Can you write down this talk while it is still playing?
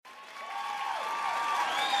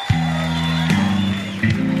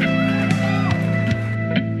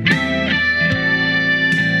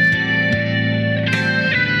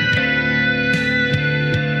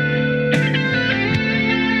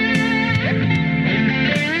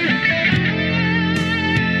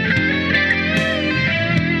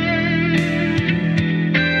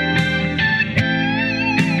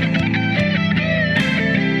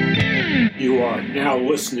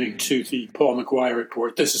listening to the Paul McGUIRE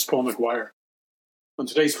Report. This is Paul McGUIRE. On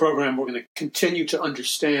today's program, we're going to continue to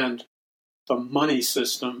understand the money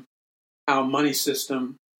system, how money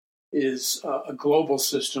system is a global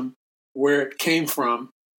system, where it came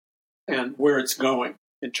from, and where it's going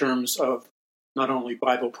in terms of not only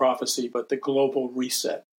Bible prophecy, but the global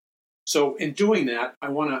reset. So in doing that, I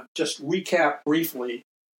want to just recap briefly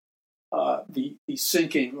the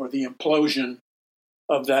sinking or the implosion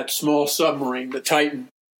of that small submarine, the Titan,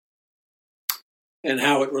 and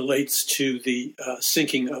how it relates to the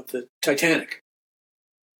sinking of the Titanic.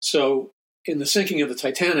 So in the sinking of the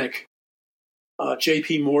Titanic,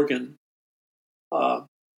 J.P. Morgan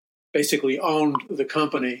basically owned the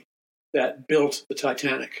company that built the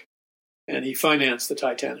Titanic, and he financed the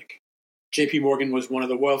Titanic. J.P. Morgan was one of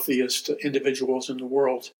the wealthiest individuals in the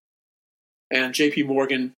world, and J.P.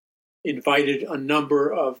 Morgan invited a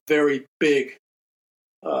number of very big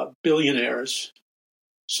billionaires,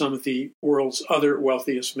 some of the world's other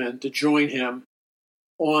wealthiest men, to join him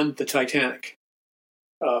on the Titanic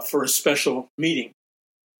for a special meeting.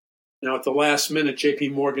 Now, at the last minute, J.P.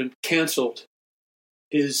 Morgan canceled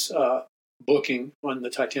his booking on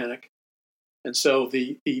the Titanic, and so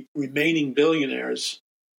the remaining billionaires,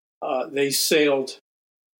 they sailed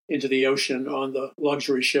into the ocean on the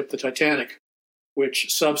luxury ship, the Titanic,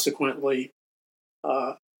 which subsequently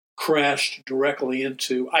crashed directly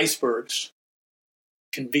into icebergs,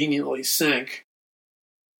 conveniently sank,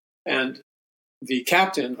 and the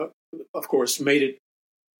captain, of course, made it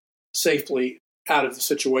safely out of the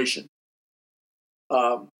situation.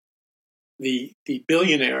 The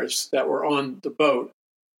billionaires that were on the boat,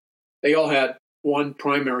 they all had one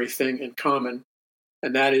primary thing in common,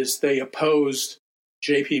 and that is they opposed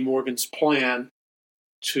J.P. Morgan's plan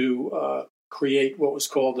to create what was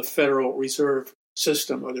called the Federal Reserve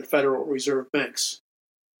System, or the Federal Reserve banks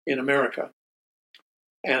in America.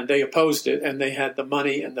 And they opposed it, and they had the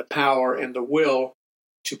money and the power and the will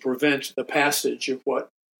to prevent the passage of what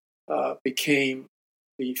became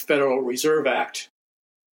the Federal Reserve Act,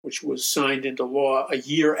 which was signed into law a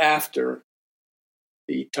year after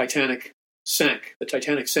the Titanic sank. The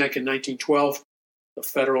Titanic sank in 1912. The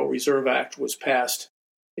Federal Reserve Act was passed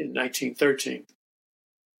in 1913.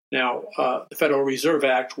 Now, the Federal Reserve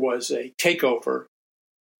Act was a takeover,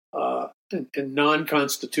 a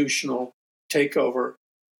non-constitutional takeover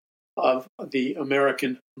of the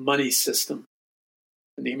American money system.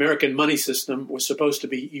 And the American money system was supposed to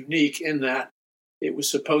be unique in that it was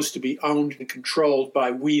supposed to be owned and controlled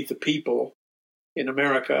by we the people in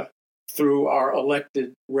America through our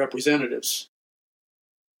elected representatives.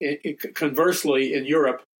 Conversely, in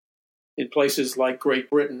Europe, in places like Great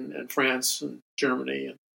Britain and France and Germany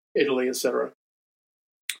and Italy, etc.,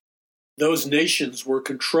 those nations were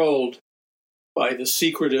controlled by the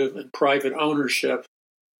secretive and private ownership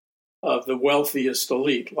of the wealthiest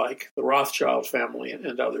elite, like the Rothschild family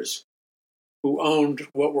and others, who owned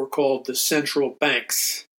what were called the central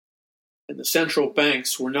banks. And the central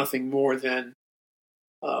banks were nothing more than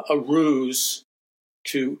a ruse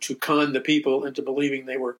to con the people into believing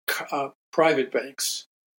they were private banks.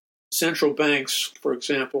 Central banks, for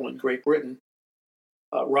example, in Great Britain,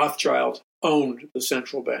 Rothschild owned the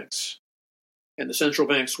central banks. And the central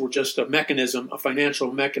banks were just a mechanism, a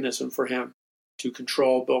financial mechanism for him to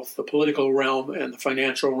control both the political realm and the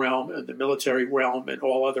financial realm and the military realm and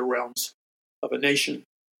all other realms of a nation.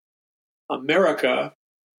 America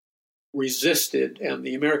resisted, and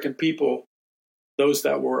the American people, those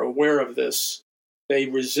that were aware of this, they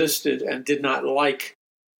resisted and did not like,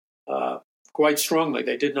 quite strongly,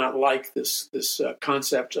 they did not like this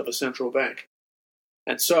concept of a central bank.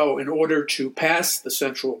 And so in order to pass the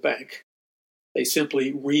central bank, they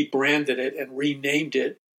simply rebranded it and renamed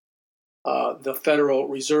it the Federal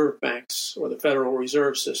Reserve Banks, or the Federal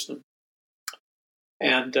Reserve System.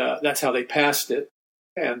 And that's how they passed it,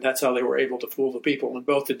 and that's how they were able to fool the people. And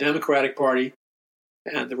both the Democratic Party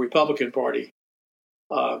and the Republican Party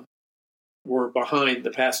were behind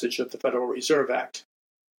the passage of the Federal Reserve Act,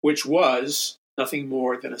 which was nothing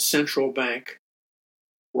more than a central bank,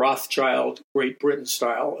 Rothschild, Great Britain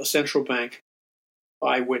style, a central bank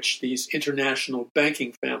by which these international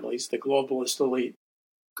banking families, the globalist elite,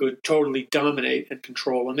 could totally dominate and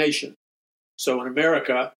control a nation. So in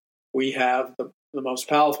America, we have the most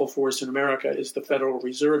powerful force in America is the Federal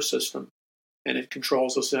Reserve System, and it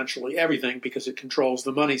controls essentially everything because it controls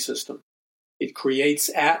the money system. It creates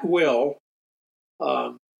at will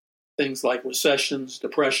things like recessions,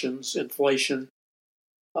 depressions, inflation,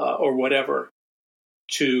 or whatever,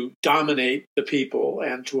 to dominate the people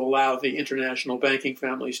and to allow the international banking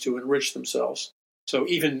families to enrich themselves. So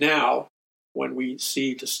even now, when we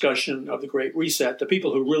see discussion of the Great Reset. The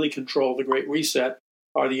people who really control the Great Reset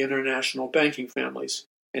are the international banking families.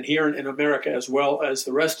 And here in America, as well as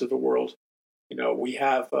the rest of the world, we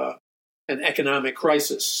have an economic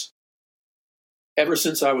crisis. Ever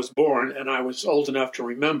since I was born, and I was old enough to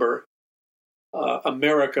remember,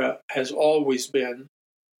 America has always been,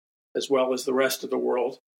 as well as the rest of the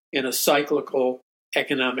world, in a cyclical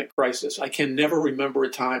economic crisis. I can never remember a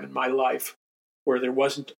time in my life where there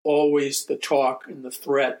wasn't always the talk and the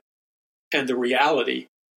threat and the reality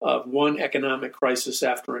of one economic crisis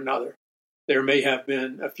after another. There may have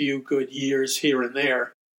been a few good years here and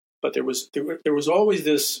there, but there was always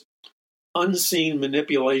this unseen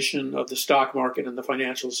manipulation of the stock market and the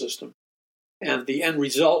financial system. And the end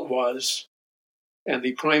result was, and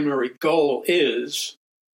the primary goal is,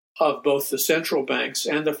 of both the central banks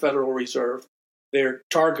and the Federal Reserve, their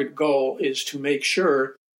target goal is to make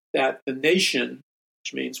sure that the nation,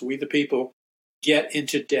 which means we the people, get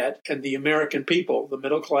into debt, and the American people, the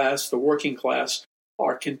middle class, the working class,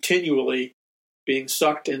 are continually being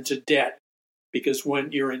sucked into debt. Because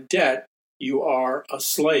when you're in debt, you are a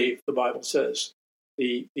slave, the Bible says.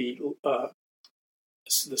 The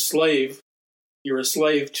slave, you're a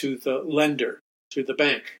slave to the lender, to the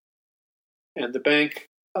bank. And the bank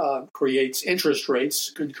creates interest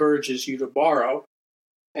rates, encourages you to borrow,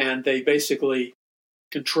 and they basically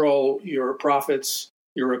control your profits,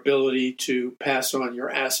 your ability to pass on your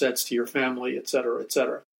assets to your family, et cetera, et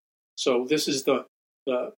cetera. So this is the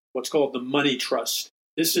what's called the money trust.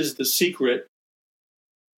 This is the secret.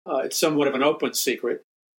 It's somewhat of an open secret,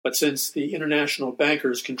 but since the international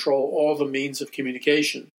bankers control all the means of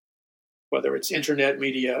communication, whether it's internet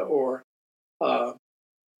media or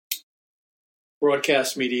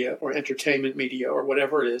broadcast media or entertainment media or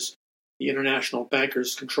whatever it is, the international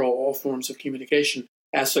bankers control all forms of communication.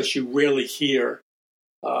 As such, you rarely hear,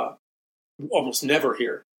 almost never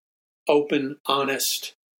hear, open,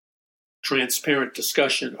 honest, transparent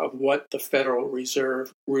discussion of what the Federal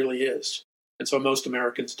Reserve really is. And so most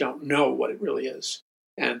Americans don't know what it really is,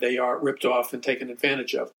 and they are ripped off and taken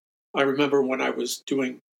advantage of. I remember when I was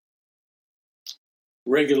doing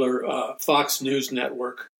regular Fox News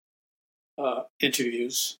Network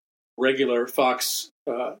interviews, regular Fox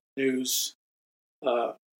News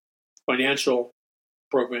financial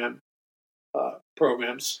programs.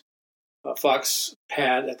 Fox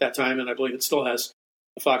had at that time, and I believe it still has,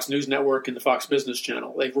 the Fox News Network and the Fox Business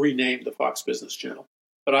Channel. They've renamed the Fox Business Channel,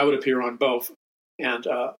 but I would appear on both. And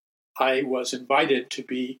I was invited to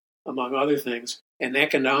be, among other things, an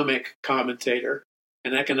economic commentator,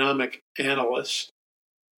 an economic analyst,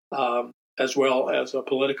 as well as a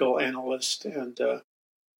political analyst and a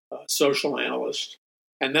social analyst.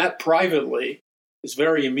 And that privately is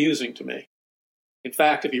very amusing to me. In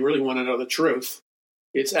fact, if you really want to know the truth,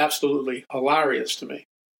 it's absolutely hilarious to me,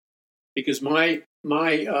 because my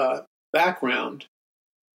background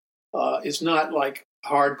is not like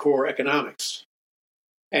hardcore economics.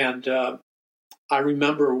 And I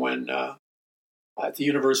remember when at the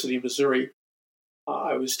University of Missouri,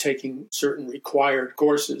 I was taking certain required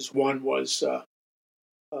courses. One was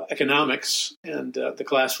economics, and the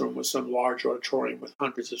classroom was some large auditorium with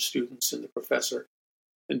hundreds of students and the professor.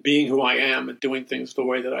 And being who I am and doing things the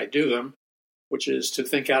way that I do them, which is to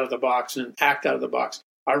think out of the box and act out of the box,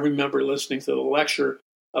 I remember listening to the lecture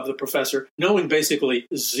of the professor, knowing basically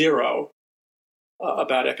zero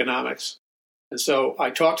about economics. And so I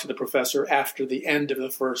talked to the professor after the end of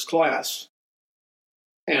the first class,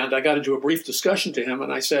 and I got into a brief discussion to him,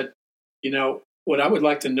 and I said, what I would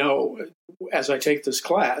like to know as I take this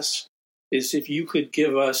class is if you could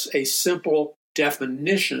give us a simple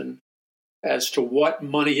definition as to what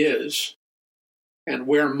money is and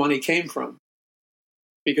where money came from.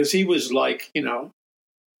 Because he was like,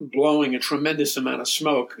 blowing a tremendous amount of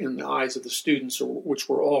smoke in the eyes of the students, which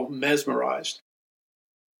were all mesmerized.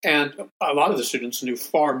 And a lot of the students knew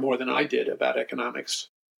far more than I did about economics.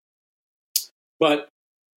 But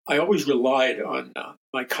I always relied on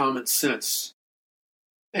my common sense.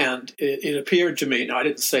 And it appeared to me, now I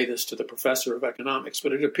didn't say this to the professor of economics,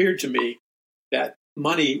 but it appeared to me that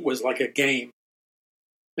money was like a game.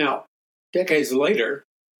 Now, decades later,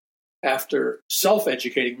 after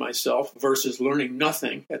self-educating myself versus learning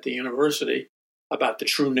nothing at the university about the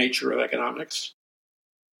true nature of economics,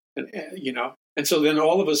 and so then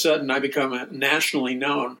all of a sudden I become a nationally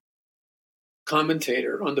known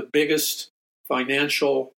commentator on the biggest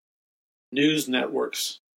financial news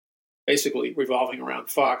networks, basically revolving around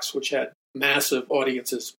Fox, which had massive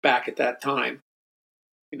audiences back at that time.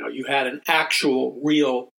 You had an actual,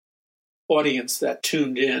 real audience that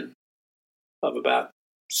tuned in of about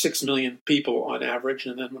 6 million people on average.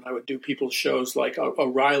 And then when I would do people's shows like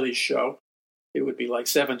O'Reilly's show, it would be like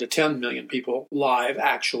 7 to 10 million people live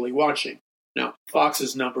actually watching. Now,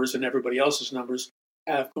 Fox's numbers and everybody else's numbers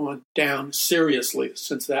have gone down seriously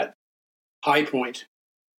since that high point.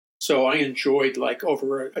 So I enjoyed, like,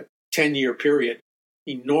 over a 10-year period,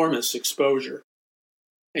 enormous exposure.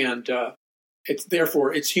 And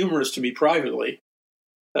it's humorous to me privately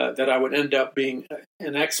that I would end up being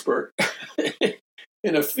an expert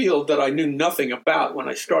in a field that I knew nothing about when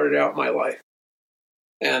I started out my life.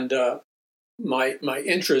 And my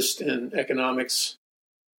interest in economics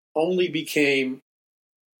only became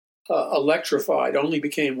electrified, only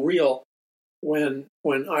became real when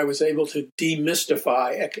I was able to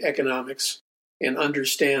demystify economics and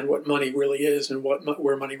understand what money really is and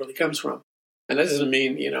where money really comes from. And that doesn't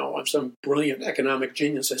mean, I'm some brilliant economic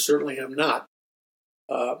genius. I certainly am not.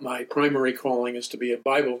 My primary calling is to be a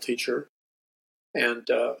Bible teacher and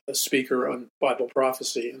a speaker on Bible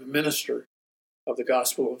prophecy and a minister of the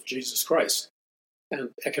gospel of Jesus Christ.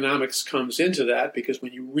 And economics comes into that because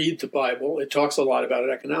when you read the Bible, it talks a lot about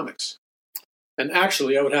economics. And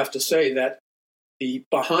actually, I would have to say that the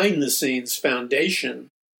behind-the-scenes foundation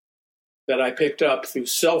that I picked up through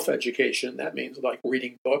self-education, that means like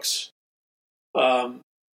reading books, my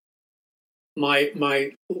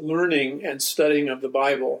learning and studying of the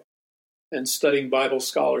Bible and studying Bible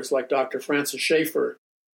scholars like Dr. Francis Schaeffer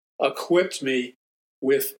equipped me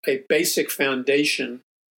with a basic foundation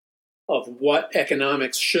of what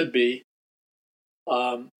economics should be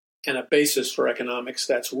and a basis for economics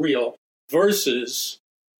that's real versus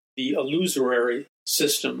the illusory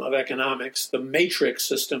system of economics, the matrix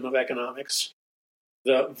system of economics,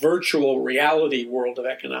 the virtual reality world of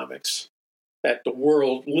economics that the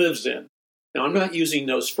world lives in. Now, I'm not using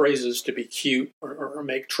those phrases to be cute or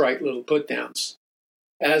make trite little put-downs.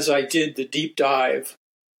 As I did the deep dive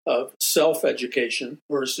of self-education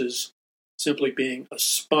versus simply being a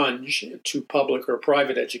sponge to public or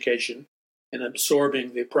private education and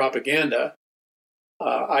absorbing the propaganda,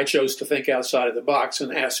 I chose to think outside of the box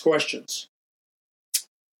and ask questions.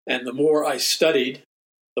 And the more I studied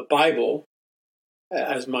the Bible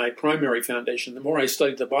as my primary foundation, the more I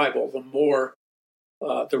studied the Bible, the more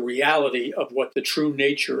the reality of what the true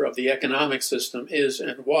nature of the economic system is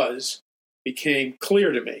and was became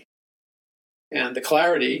clear to me. And the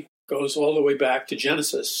clarity goes all the way back to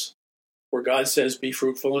Genesis, where God says, be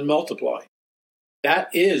fruitful and multiply. That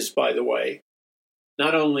is, by the way,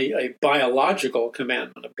 not only a biological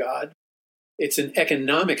commandment of God, it's an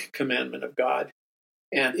economic commandment of God.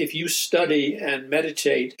 And if you study and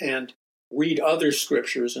meditate and read other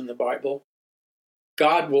scriptures in the Bible,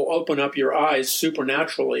 God will open up your eyes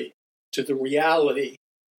supernaturally to the reality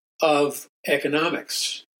of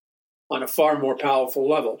economics on a far more powerful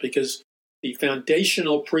level, because the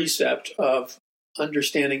foundational precept of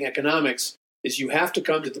understanding economics is you have to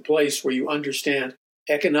come to the place where you understand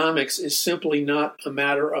economics is simply not a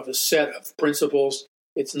matter of a set of principles.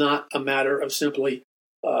 It's not a matter of simply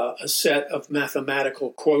a set of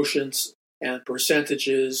mathematical quotients and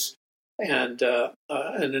percentages and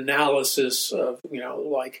an analysis of,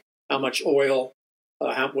 like how much oil,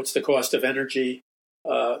 what's the cost of energy,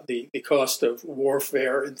 the cost of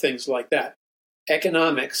warfare and things like that.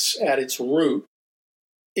 Economics at its root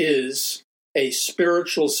is a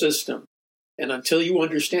spiritual system. And until you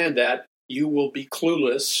understand that, you will be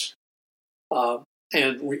clueless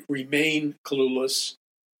and remain clueless,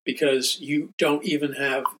 because you don't even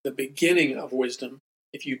have the beginning of wisdom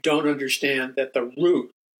if you don't understand that the root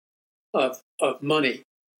of money,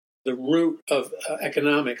 the root of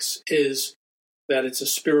economics, is that it's a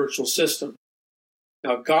spiritual system.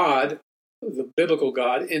 Now, God, the biblical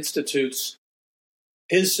God, institutes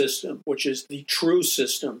his system, which is the true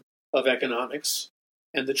system of economics.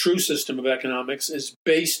 And the true system of economics is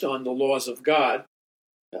based on the laws of God,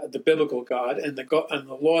 the biblical God, and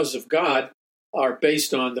the laws of God are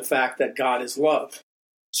based on the fact that God is love.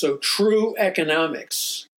 So true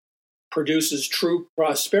economics produces true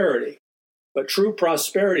prosperity. But true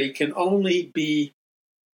prosperity can only be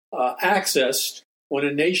accessed when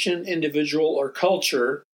a nation, individual, or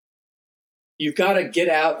culture, you've got to get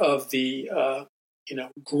out of the,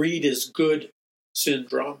 greed is good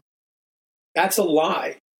syndrome. That's a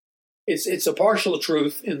lie. It's a partial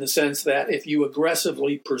truth in the sense that if you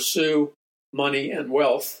aggressively pursue money and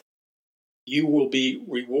wealth, you will be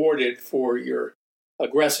rewarded for your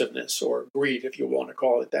aggressiveness or greed, if you want to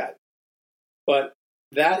call it that. But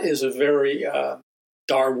that is a very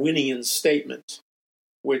Darwinian statement,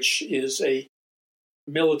 which is a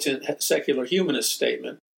militant secular humanist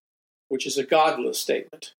statement, which is a godless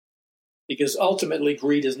statement. because ultimately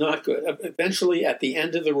greed is not good. Eventually, at the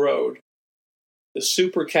end of the road, the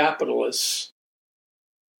super capitalists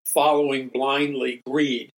following blindly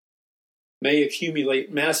greed may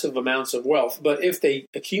accumulate massive amounts of wealth. But if they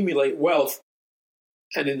accumulate wealth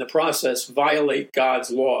and in the process violate God's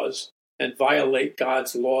laws and violate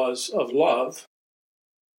God's laws of love,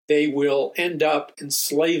 they will end up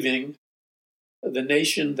enslaving the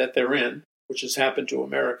nation that they're in, which has happened to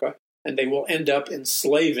America, and they will end up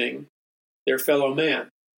enslaving their fellow man,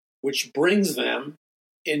 which brings them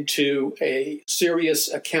into a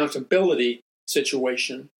serious accountability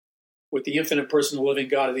situation with the infinite personal living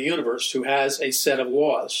God of the universe, who has a set of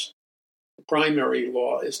laws. The primary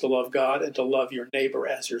law is to love God and to love your neighbor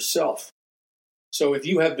as yourself. So if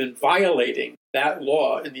you have been violating that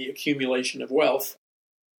law in the accumulation of wealth,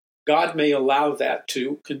 God may allow that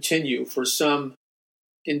to continue for some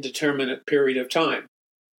indeterminate period of time.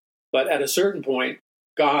 But at a certain point,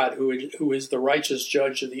 God, who is the righteous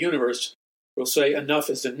judge of the universe, will say enough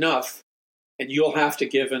is enough, and you'll have to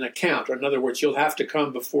give an account. Or in other words, you'll have to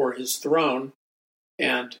come before his throne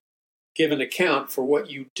and give an account for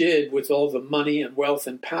what you did with all the money and wealth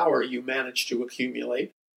and power you managed to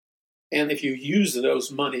accumulate. And if you use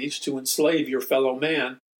those monies to enslave your fellow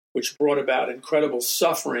man, which brought about incredible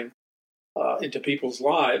suffering into people's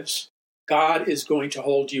lives, God is going to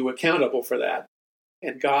hold you accountable for that.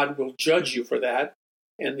 And God will judge you for that.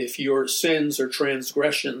 And if your sins or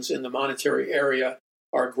transgressions in the monetary area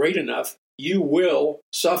are great enough, you will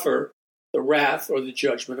suffer the wrath or the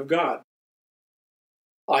judgment of God,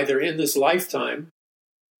 either in this lifetime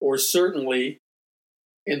or certainly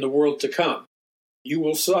in the world to come. You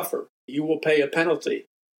will suffer. You will pay a penalty,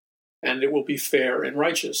 and it will be fair and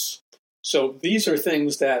righteous. So these are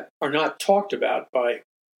things that are not talked about by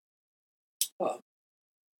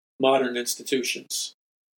modern institutions.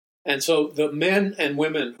 And so the men and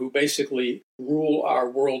women who basically rule our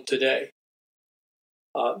world today,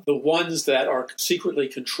 the ones that are secretly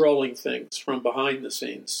controlling things from behind the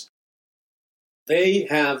scenes, they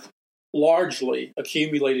have largely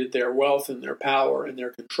accumulated their wealth and their power and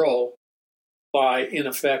their control by, in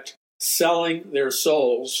effect, selling their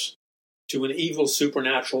souls to an evil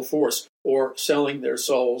supernatural force, or selling their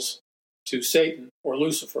souls to Satan or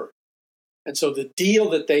Lucifer. And so the deal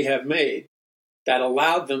that they have made that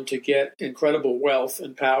allowed them to get incredible wealth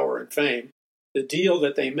and power and fame, the deal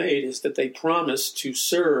that they made is that they promised to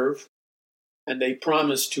serve and they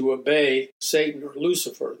promised to obey Satan or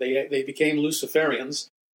Lucifer. They became Luciferians,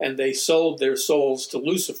 and they sold their souls to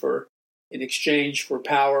Lucifer in exchange for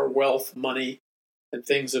power, wealth, money, and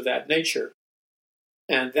things of that nature.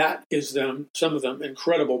 And that gives them, some of them,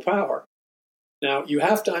 incredible power. Now, you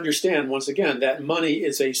have to understand, once again, that money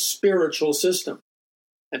is a spiritual system.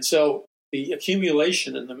 And so the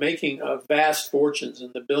accumulation and the making of vast fortunes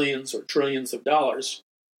in the billions or trillions of dollars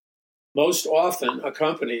most often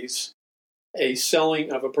accompanies a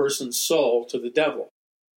selling of a person's soul to the devil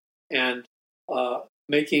and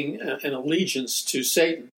making an allegiance to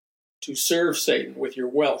Satan, to serve Satan with your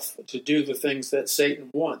wealth, to do the things that Satan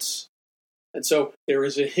wants. And so there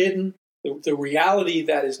is a hidden, the reality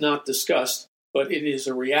that is not discussed, but it is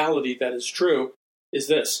a reality that is true, is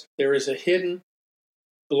this. There is a hidden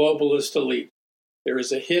globalist elite. There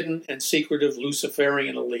is a hidden and secretive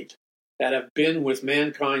Luciferian elite that have been with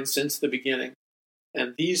mankind since the beginning.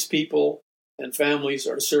 And these people and families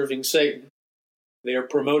are serving Satan. They are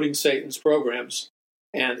promoting Satan's programs,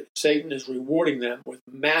 and Satan is rewarding them with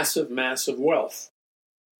massive, massive wealth.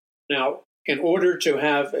 Now, in order to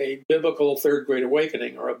have a biblical third great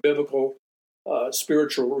awakening or a biblical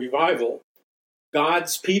spiritual revival,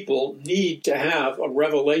 God's people need to have a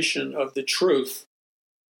revelation of the truth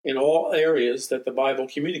in all areas that the Bible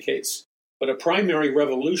communicates. But a primary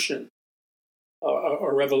revelation of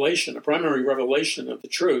the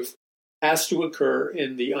truth has to occur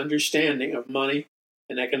in the understanding of money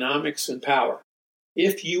and economics and power.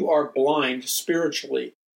 If you are blind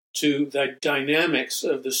spiritually to the dynamics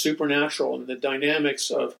of the supernatural and the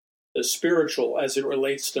dynamics of the spiritual as it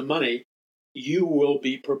relates to money, you will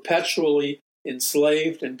be perpetually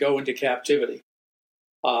enslaved and go into captivity.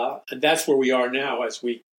 And that's where we are now as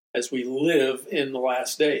we live in the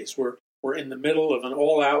last days. We're in the middle of an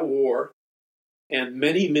all-out war, and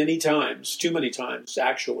many, many times, too many times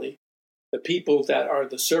actually, the people that are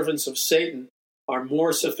the servants of Satan are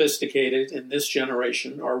more sophisticated in this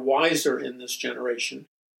generation, are wiser in this generation,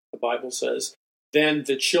 the Bible says, than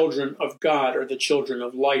the children of God or the children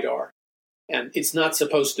of light are. And it's not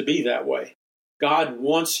supposed to be that way. God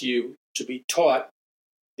wants you to be taught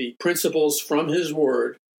the principles from his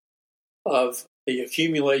word of the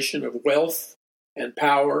accumulation of wealth and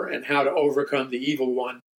power and how to overcome the evil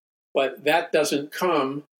one But that doesn't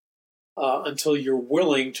come until you're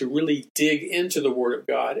willing to really dig into the Word of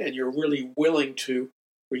God and you're really willing to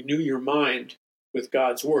renew your mind with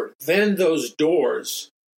God's Word. Then those doors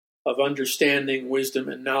of understanding, wisdom,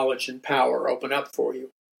 and knowledge and power open up for you.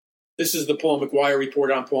 This is the Paul McGUIRE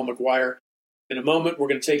Report. I'm Paul McGUIRE. In a moment, we're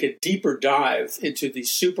going to take a deeper dive into the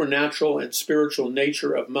supernatural and spiritual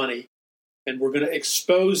nature of money, and we're going to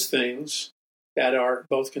expose things that are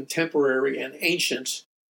both contemporary and ancient,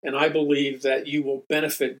 and I believe that you will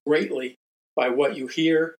benefit greatly by what you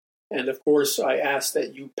hear, and of course, I ask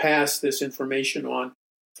that you pass this information on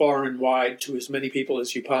far and wide to as many people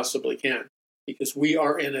as you possibly can, because we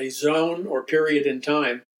are in a zone or period in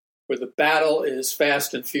time where the battle is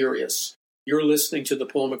fast and furious. You're listening to the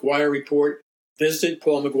Paul McGUIRE Report. Visit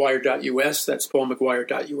paulmcguire.us. That's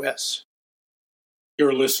paulmcguire.us.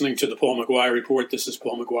 You're listening to the Paul McGUIRE Report. This is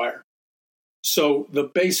Paul McGUIRE. So the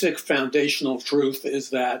basic foundational truth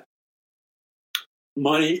is that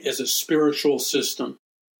money is a spiritual system.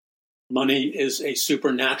 Money is a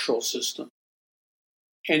supernatural system.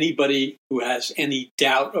 Anybody who has any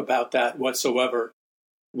doubt about that whatsoever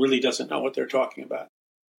really doesn't know what they're talking about.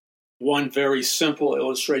 One very simple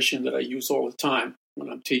illustration that I use all the time when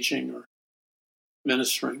I'm teaching or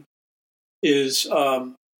ministering is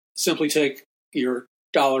simply take your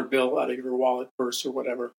dollar bill out of your wallet, purse, or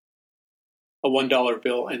whatever, a $1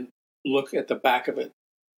 bill, and look at the back of it.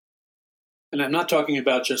 And I'm not talking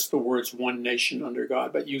about just the words "one nation under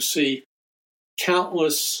God," but you see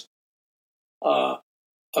countless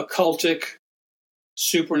occultic,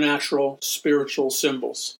 supernatural, spiritual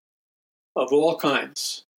symbols of all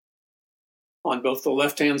kinds on both the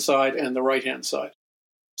left-hand side and the right-hand side.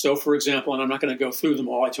 So, for example, and I'm not going to go through them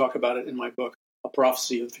all, I talk about it in my book, A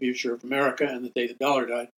Prophecy of the Future of America and the Day the Dollar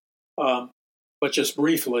Died. But just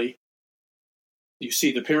briefly, you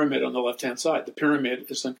see the pyramid on the left-hand side. The pyramid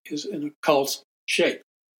is an occult shape.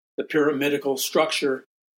 The pyramidical structure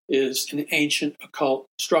is an ancient occult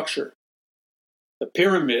structure. The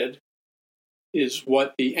pyramid is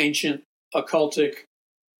what the ancient occultic,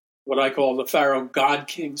 what I call the Pharaoh God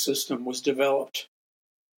King system, was developed.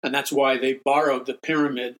 And that's why they borrowed the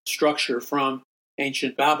pyramid structure from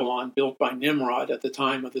ancient Babylon, built by Nimrod at the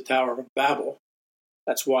time of the Tower of Babel.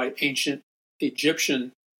 That's why ancient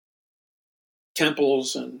Egyptian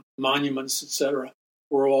temples and monuments, etc.,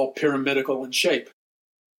 were all pyramidical in shape.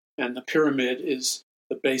 And the pyramid is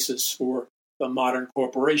the basis for the modern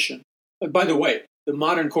corporation. And by the way, the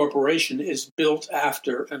modern corporation is built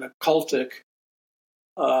after an occultic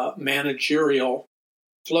managerial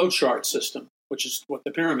flowchart system, which is what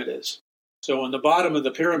the pyramid is. So on the bottom of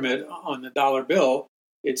the pyramid, on the dollar bill,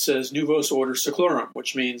 it says Novus Order Seclorum,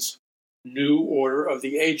 which means New Order of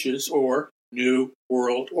the Ages or New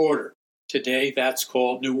World Order. Today, that's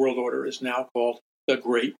called, New World Order is now called the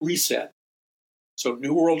Great Reset. So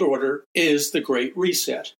New World Order is the Great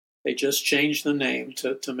Reset. They just changed the name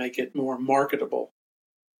to make it more marketable.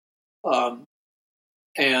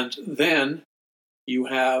 And then you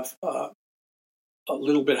have a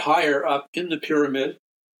little bit higher up in the pyramid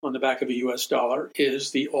on the back of a U.S. dollar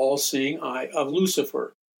is the all-seeing eye of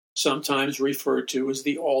Lucifer, sometimes referred to as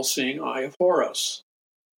the all-seeing eye of Horus.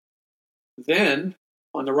 Then,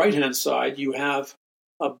 on the right-hand side, you have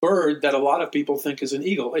a bird that a lot of people think is an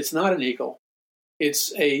eagle. It's not an eagle.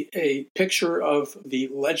 It's a picture of the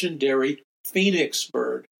legendary phoenix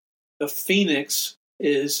bird. The phoenix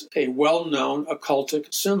is a well-known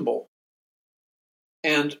occultic symbol.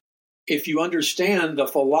 And if you understand the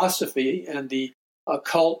philosophy and the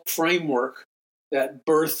occult framework that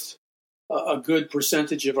birthed a good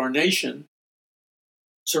percentage of our nation,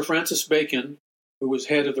 Sir Francis Bacon, who was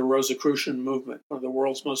head of the Rosicrucian movement, one of the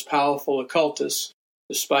world's most powerful occultists,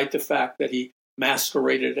 despite the fact that he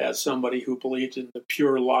masqueraded as somebody who believed in the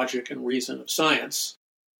pure logic and reason of science,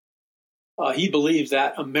 he believed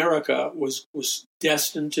that America was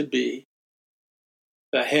destined to be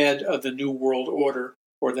the head of the New World Order,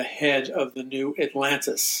 or the head of the new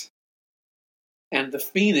Atlantis. And the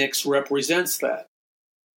phoenix represents that,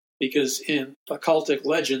 because in occultic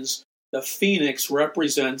legends, the phoenix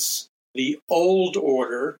represents the old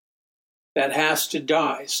order that has to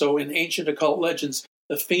die. So in ancient occult legends,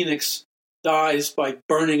 the phoenix dies by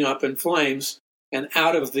burning up in flames, and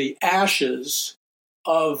out of the ashes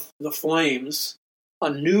of the flames, a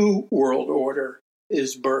new world order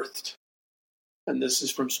is birthed. And this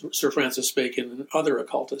is from Sir Francis Bacon and other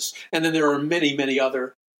occultists. And then there are many, many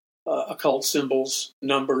other occult symbols,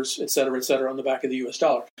 numbers, et cetera, on the back of the U.S.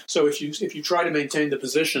 dollar. So if you try to maintain the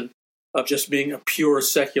position of just being a pure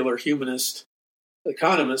secular humanist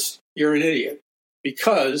economist, you're an idiot,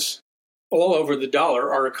 because all over the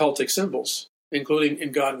dollar are occultic symbols. including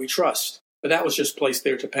In God We Trust. But that was just placed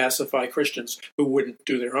there to pacify Christians who wouldn't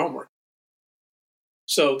do their homework.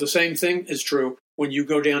 So the same thing is true when you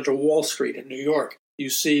go down to Wall Street in New York. You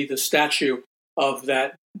see the statue of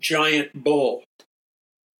that giant bull.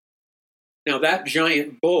 Now, that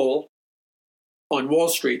giant bull on Wall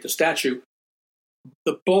Street, the statue,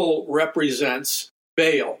 the bull represents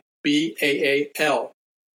Baal, B-A-A-L,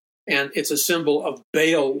 and it's a symbol of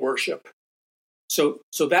Baal worship. So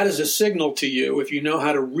that is a signal to you, if you know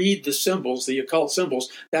how to read the symbols, the occult symbols,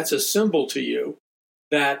 that's a symbol to you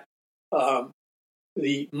that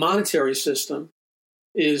the monetary system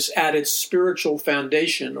is at its spiritual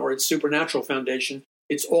foundation or its supernatural foundation.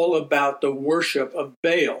 It's all about the worship of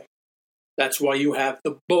Baal. That's why you have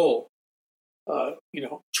the bull,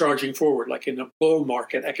 charging forward, like in a bull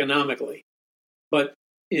market economically. But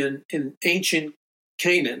in ancient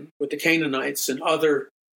Canaan, with the Canaanites and other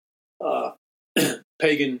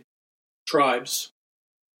pagan tribes,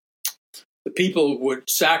 the people would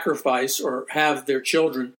sacrifice or have their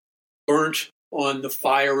children burnt on the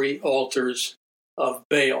fiery altars of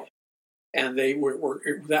Baal. And they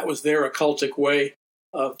that was their occultic way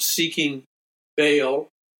of seeking Baal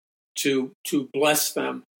to bless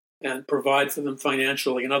them and provide for them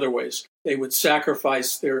financially in other ways. They would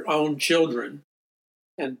sacrifice their own children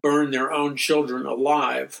and burn their own children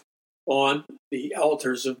alive on the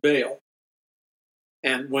altars of Baal.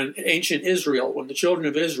 And when the children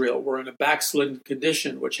of Israel were in a backslidden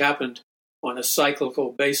condition, which happened on a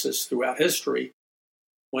cyclical basis throughout history,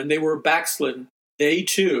 when they were backslidden, they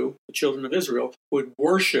too, the children of Israel, would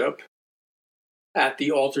worship at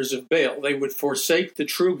the altars of Baal. They would forsake the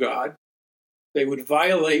true God. They would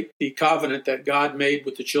violate the covenant that God made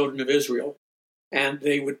with the children of Israel, and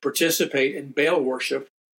they would participate in Baal worship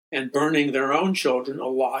and burning their own children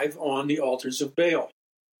alive on the altars of Baal.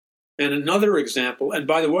 And another example, and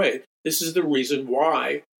by the way, this is the reason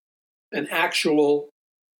why an actual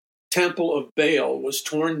temple of Baal was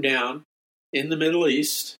torn down in the Middle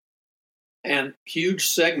East, and huge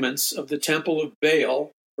segments of the temple of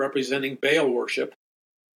Baal, representing Baal worship,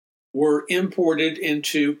 were imported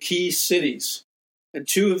into key cities. And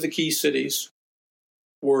two of the key cities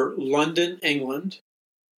were London, England,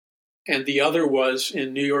 and the other was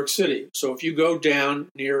in New York City. So if you go down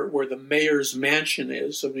near where the mayor's mansion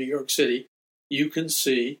is of New York City, you can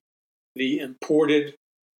see the imported,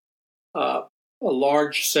 a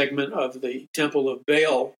large segment of the Temple of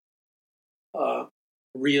Baal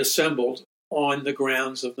reassembled on the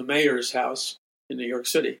grounds of the mayor's house in New York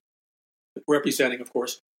City, representing, of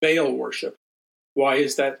course, Baal worship. Why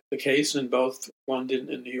is that the case in both London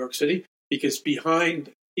and New York City? Because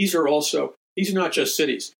these are not just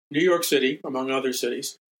cities. New York City, among other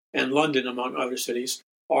cities, and London, among other cities,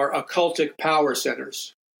 are occultic power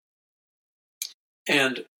centers.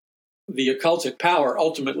 And the occultic power,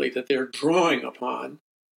 ultimately, that they're drawing upon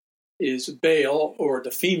is Baal, or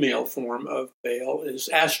the female form of Baal is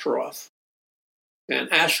Ashtaroth.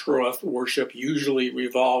 And Ashtaroth worship usually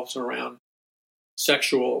revolves around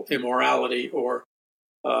sexual immorality or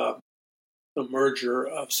the merger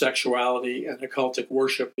of sexuality and occultic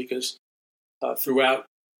worship, because throughout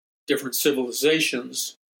different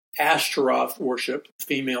civilizations, Ashtaroth worship,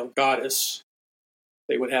 female goddess,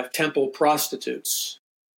 they would have temple prostitutes.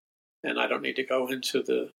 And I don't need to go into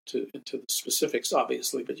the specifics,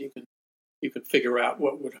 obviously, but you can figure out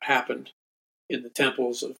what would have happened in the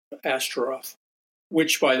temples of Ashtaroth,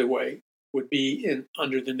 which, by the way, would be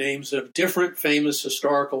under the names of different famous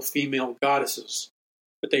historical female goddesses.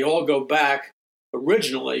 But they all go back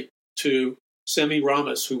originally to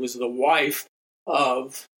Semiramis, who was the wife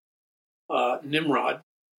of Nimrod,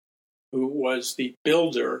 who was the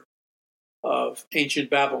builder of ancient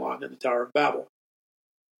Babylon and the Tower of Babel.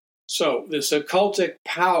 So this occultic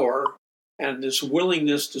power and this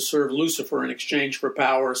willingness to serve Lucifer in exchange for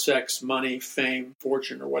power, sex, money, fame,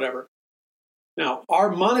 fortune, or whatever. Now, our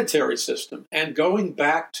monetary system, and going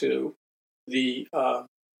back to the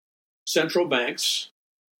central banks,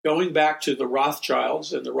 going back to the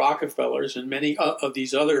Rothschilds and the Rockefellers and many of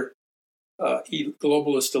these other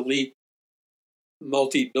globalist elite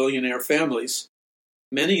multi-billionaire families,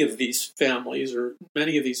 many of these families or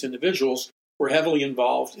many of these individuals were heavily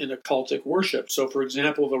involved in occultic worship. So, for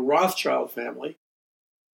example, the Rothschild family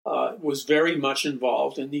was very much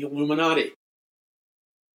involved in the Illuminati.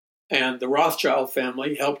 And the Rothschild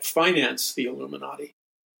family helped finance the Illuminati.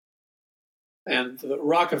 And the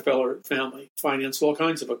Rockefeller family financed all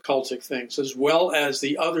kinds of occultic things, as well as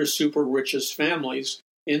the other super richest families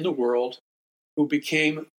in the world who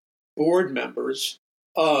became board members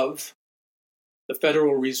of the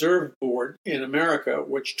Federal Reserve Board in America,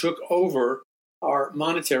 which took over our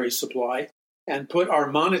monetary supply and put our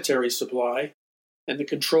monetary supply and the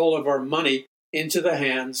control of our money into the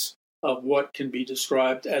hands of what can be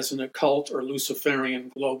described as an occult or Luciferian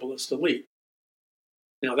globalist elite.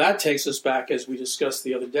 Now that takes us back, as we discussed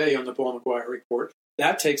the other day on the Paul McGUIRE report,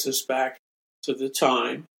 that takes us back to the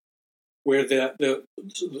time where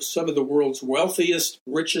some of the world's wealthiest,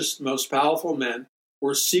 richest, most powerful men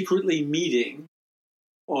were secretly meeting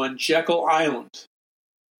on Jekyll Island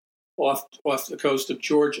off the coast of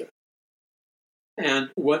Georgia.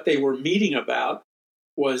 And what they were meeting about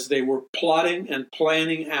was they were plotting and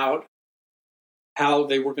planning out how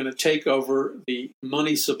they were going to take over the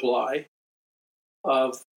money supply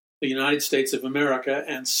of the United States of America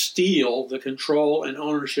and steal the control and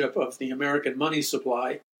ownership of the American money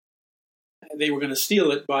supply. They were going to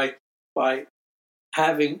steal it by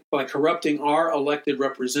corrupting our elected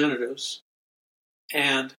representatives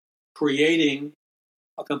and creating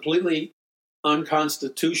a completely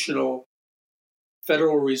unconstitutional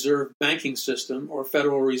Federal Reserve banking system or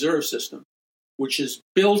Federal Reserve system, which is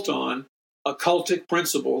built on occultic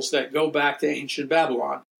principles that go back to ancient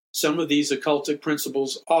Babylon. Some of these occultic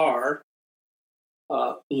principles are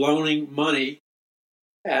loaning money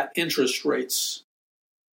at interest rates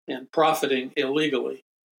and profiting illegally.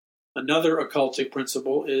 Another occultic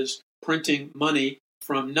principle is printing money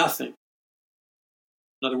from nothing.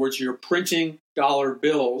 In other words, you're printing dollar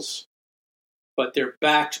bills, but they're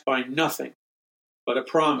backed by nothing but a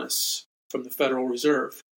promise from the Federal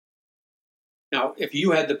Reserve. Now, if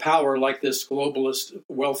you had the power like this globalist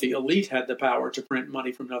wealthy elite had the power to print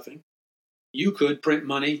money from nothing, you could print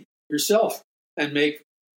money yourself and make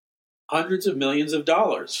hundreds of millions of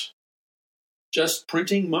dollars just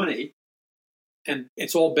printing money. And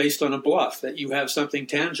it's all based on a bluff that you have something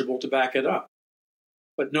tangible to back it up.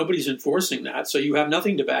 But nobody's enforcing that, so you have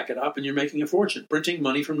nothing to back it up and you're making a fortune. Printing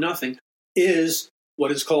money from nothing is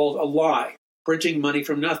what is called a lie. Printing money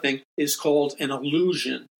from nothing is called an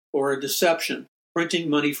illusion or a deception. Printing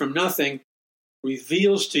money from nothing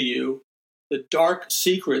reveals to you the dark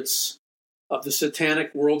secrets of the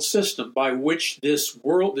satanic world system by which this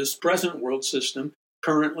present world system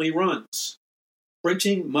currently runs.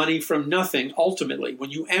 Printing money from nothing, ultimately,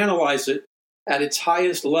 when you analyze it at its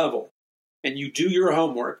highest level and you do your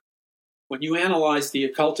homework, when you analyze the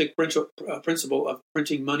occultic principle of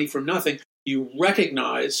printing money from nothing, you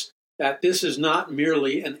recognize that this is not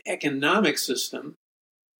merely an economic system.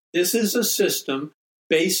 This is a system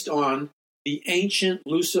based on the ancient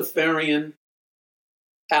Luciferian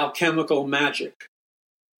alchemical magic.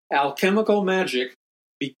 Alchemical magic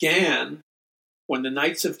began when the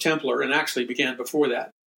Knights of Templar, and actually began before that,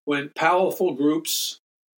 when powerful groups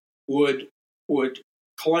would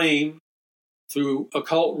claim through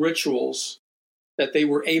occult rituals that they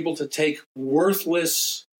were able to take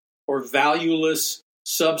worthless or valueless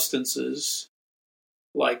substances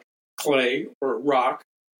like clay or rock,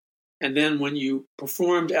 and then when you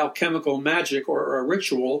performed alchemical magic or a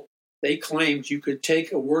ritual, they claimed you could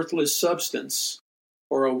take a worthless substance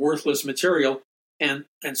or a worthless material and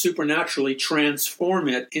supernaturally transform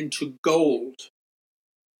it into gold.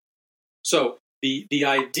 So the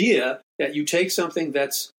idea that you take something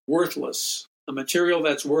that's worthless, a material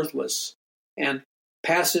that's worthless, and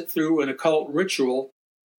pass it through an occult ritual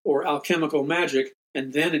or alchemical magic,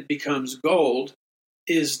 and then it becomes gold,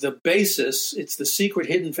 is the basis, it's the secret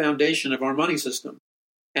hidden foundation of our money system.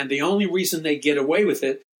 And the only reason they get away with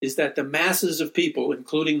it is that the masses of people,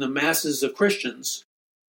 including the masses of Christians,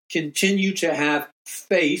 continue to have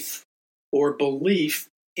faith or belief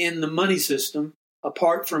in the money system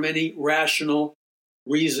apart from any rational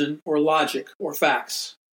reason or logic or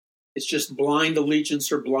facts. It's just blind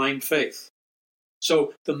allegiance or blind faith.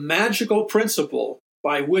 So the magical principle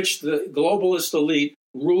by which the globalist elite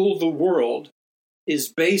rule the world is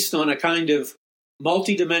based on a kind of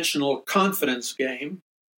multidimensional confidence game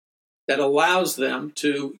that allows them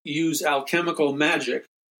to use alchemical magic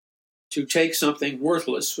to take something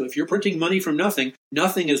worthless. So if you're printing money from nothing,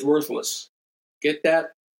 nothing is worthless. Get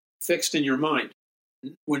that fixed in your mind.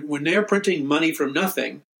 When they're printing money from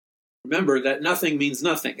nothing, remember that nothing means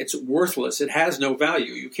nothing. It's worthless. It has no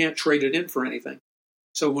value. You can't trade it in for anything.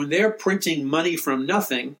 So when they're printing money from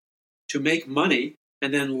nothing to make money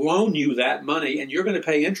and then loan you that money and you're going to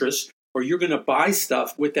pay interest or you're going to buy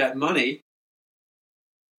stuff with that money,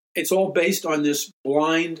 it's all based on this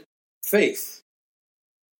blind faith.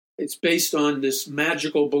 It's based on this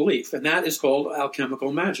magical belief, and that is called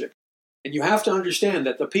alchemical magic. And you have to understand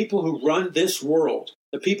that the people who run this world,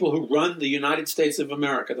 the people who run the United States of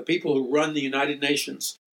America, the people who run the United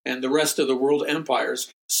Nations and the rest of the world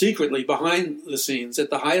empires, secretly behind the scenes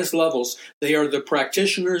at the highest levels, they are the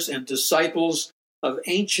practitioners and disciples of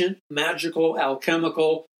ancient magical,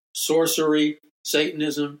 alchemical, sorcery,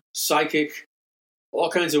 Satanism, psychic, all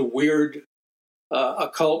kinds of weird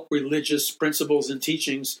occult religious principles and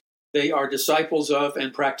teachings they are disciples of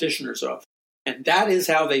and practitioners of. And that is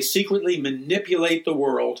how they secretly manipulate the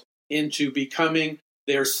world into becoming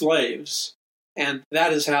their slaves. And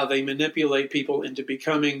that is how they manipulate people into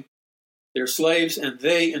becoming their slaves, and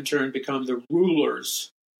they in turn become the rulers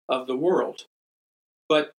of the world.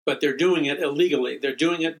 But they're doing it illegally. They're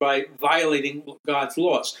doing it by violating God's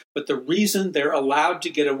laws. But the reason they're allowed to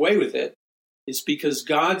get away with it is because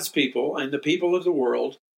God's people and the people of the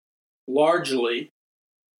world largely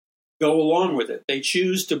go along with it. They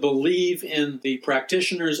choose to believe in the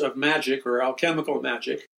practitioners of magic or alchemical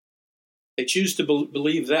magic. They choose to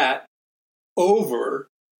believe that over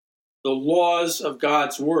the laws of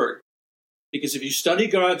God's word. Because if you study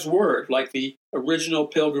God's word, like the original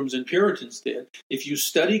Pilgrims and Puritans did, if you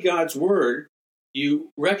study God's word, you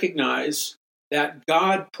recognize that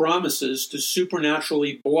God promises to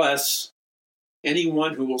supernaturally bless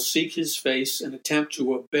anyone who will seek his face and attempt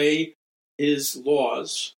to obey his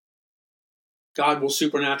laws. God will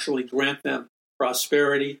supernaturally grant them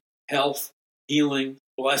prosperity, health, healing,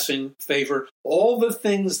 blessing, favor, all the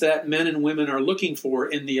things that men and women are looking for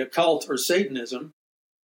in the occult or Satanism.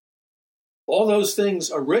 All those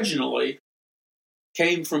things originally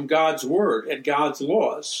came from God's word and God's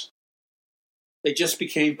laws. They just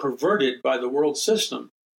became perverted by the world system.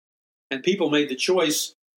 And people made the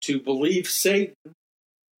choice to believe Satan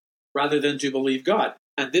rather than to believe God.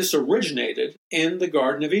 And this originated in the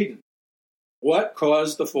Garden of Eden. What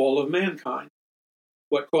caused the fall of mankind?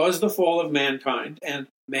 What caused the fall of mankind and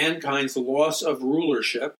mankind's loss of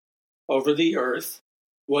rulership over the earth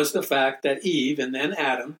was the fact that Eve and then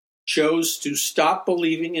Adam chose to stop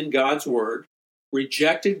believing in God's word,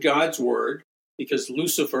 rejected God's word, because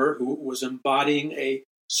Lucifer, who was embodying a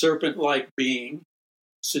serpent-like being,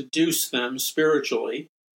 seduced them spiritually,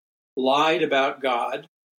 lied about God,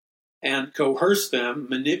 and coerced them,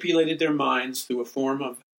 manipulated their minds through a form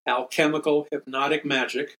of alchemical hypnotic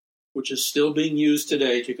magic, which is still being used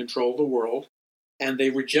today to control the world. And they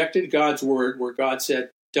rejected God's word, where God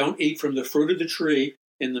said, "Don't eat from the fruit of the tree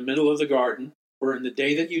in the middle of the garden, for in the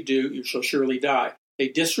day that you do, you shall surely die." They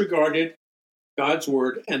disregarded God's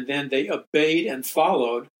word, and then they obeyed and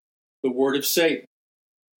followed the word of Satan,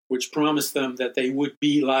 which promised them that they would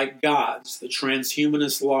be like gods, the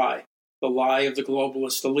transhumanist lie, the lie of the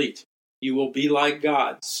globalist elite. You will be like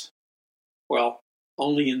gods. Well,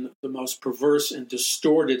 only in the most perverse and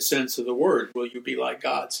distorted sense of the word will you be like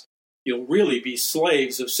gods. You'll really be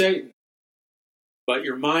slaves of Satan. But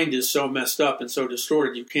your mind is so messed up and so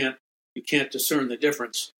distorted you can't discern the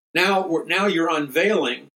difference. Now you're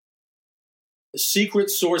unveiling the secret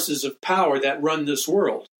sources of power that run this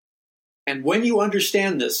world. And when you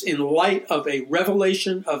understand this in light of a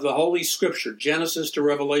revelation of the Holy Scripture, Genesis to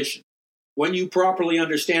Revelation, when you properly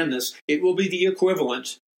understand this, it will be the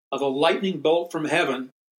equivalent of a lightning bolt from heaven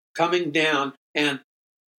coming down and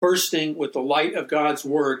bursting with the light of God's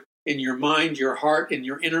word in your mind, your heart, in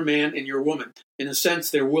your inner man, in your woman. In a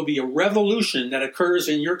sense, there will be a revolution that occurs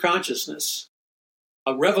in your consciousness.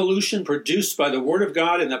 A revolution produced by the word of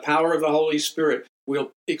God and the power of the Holy Spirit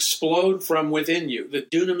will explode from within you, the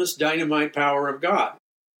dunamis dynamite power of God.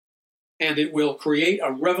 And it will create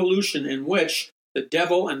a revolution in which the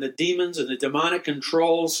devil and the demons and the demonic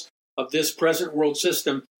controls of this present world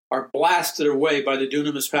system are blasted away by the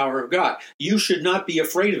dunamis power of God. You should not be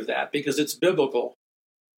afraid of that because it's biblical.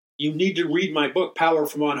 You need to read my book, Power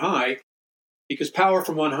from On High, because Power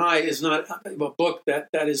from On High is not a book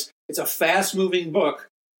it's a fast-moving book,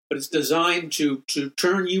 but it's designed to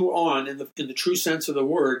turn you on in the true sense of the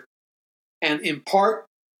word and impart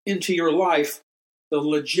into your life the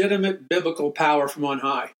legitimate biblical power from on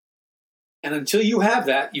high. And until you have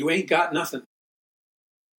that, you ain't got nothing.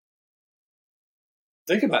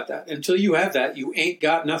 Think about that. Until you have that, you ain't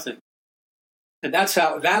got nothing. And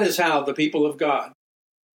that is how the people of God,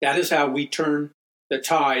 that is how we turn the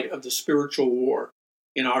tide of the spiritual war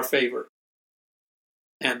in our favor.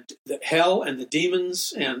 And the hell and the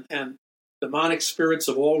demons and demonic spirits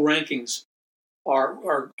of all rankings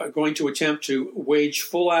are going to attempt to wage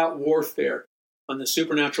full-out warfare on the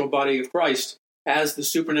supernatural body of Christ as the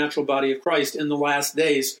supernatural body of Christ in the last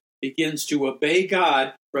days begins to obey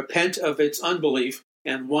God, repent of its unbelief,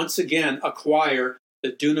 and once again acquire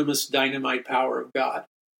the dunamis dynamite power of God.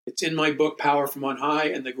 It's in my book, Power from On High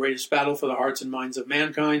and the Greatest Battle for the Hearts and Minds of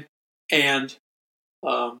Mankind, and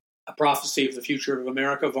A Prophecy of the Future of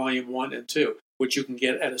America, Volume 1 and 2, which you can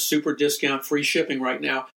get at a super discount, free shipping right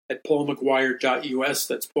now at paulmcguire.us.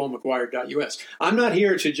 That's paulmcguire.us. I'm not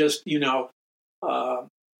here to just,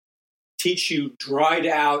 teach you dried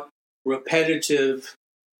out, repetitive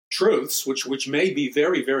truths, which may be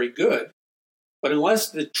very, very good. But unless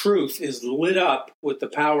the truth is lit up with the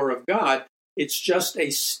power of God, it's just a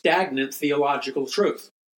stagnant theological truth.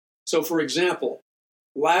 So, for example,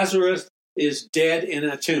 Lazarus is dead in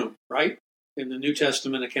a tomb, right? In the New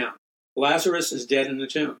Testament account. Lazarus is dead in the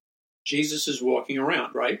tomb. Jesus is walking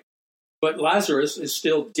around, right? But Lazarus is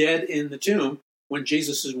still dead in the tomb when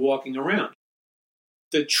Jesus is walking around.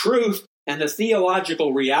 The truth and the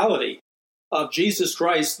theological reality of Jesus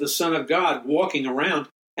Christ, the Son of God, walking around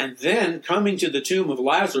and then coming to the tomb of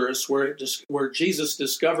Lazarus where Jesus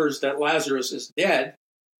discovers that Lazarus is dead,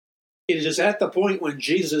 it is at the point when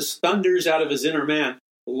Jesus thunders out of his inner man,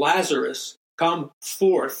 Lazarus, come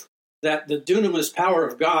forth, that the dunamis power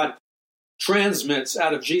of God transmits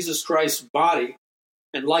out of Jesus Christ's body,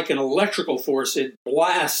 and like an electrical force, it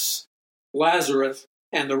blasts Lazarus,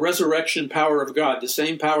 and the resurrection power of God, the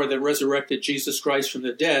same power that resurrected Jesus Christ from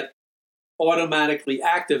the dead, automatically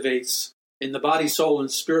activates in the body, soul,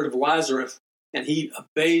 and spirit of Lazarus, and he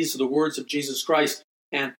obeys the words of Jesus Christ.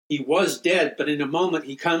 And he was dead, but in a moment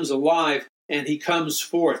he comes alive and he comes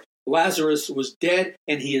forth. Lazarus was dead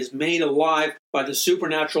and he is made alive by the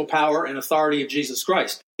supernatural power and authority of Jesus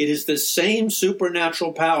Christ. It is the same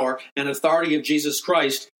supernatural power and authority of Jesus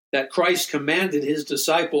Christ that Christ commanded his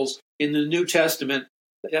disciples in the New Testament.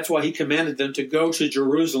 That's why he commanded them to go to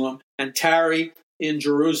Jerusalem and tarry in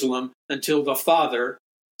Jerusalem until the Father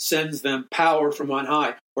sends them power from on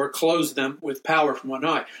high, or clothes them with power from on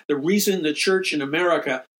high. The reason the church in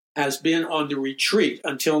America has been on the retreat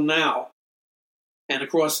until now and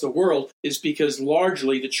across the world is because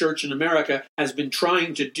largely the church in America has been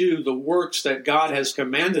trying to do the works that God has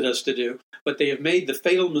commanded us to do, but they have made the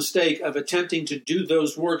fatal mistake of attempting to do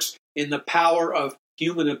those works in the power of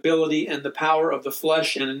human ability and the power of the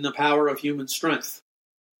flesh and in the power of human strength.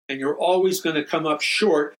 And you're always going to come up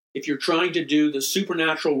short if you're trying to do the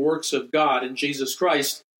supernatural works of God in Jesus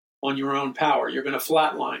Christ on your own power. You're going to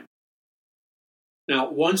flatline. Now,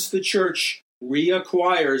 once the church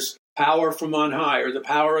reacquires power from on high, or the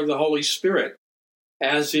power of the Holy Spirit,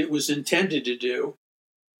 as it was intended to do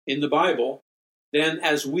in the Bible, then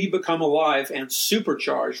as we become alive and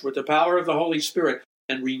supercharged with the power of the Holy Spirit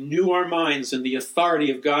and renew our minds in the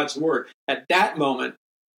authority of God's Word, at that moment,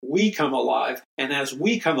 we come alive, and as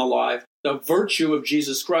we come alive, the virtue of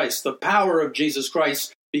Jesus Christ, the power of Jesus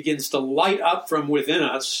Christ begins to light up from within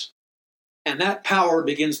us, and that power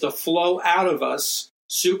begins to flow out of us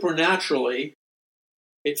supernaturally.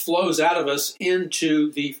 It flows out of us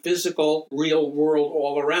into the physical, real world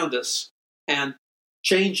all around us, and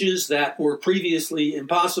changes that were previously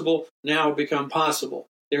impossible now become possible.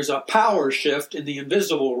 There's a power shift in the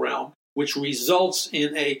invisible realm, which results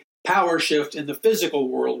in a power shift in the physical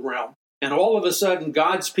world realm. And all of a sudden,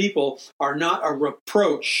 God's people are not a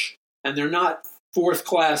reproach, and they're not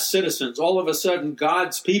fourth-class citizens. All of a sudden,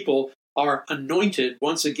 God's people are anointed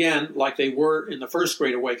once again, like they were in the First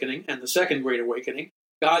Great Awakening and the Second Great Awakening.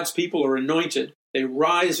 God's people are anointed. They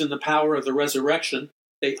rise in the power of the resurrection.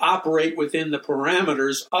 They operate within the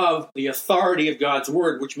parameters of the authority of God's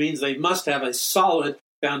Word, which means they must have a solid,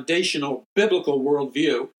 foundational, biblical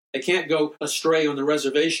worldview. They can't go astray on the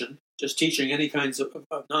reservation, just teaching any kinds of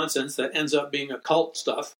nonsense that ends up being occult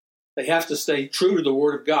stuff. They have to stay true to the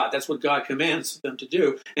Word of God. That's what God commands them to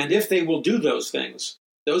do. And if they will do those things,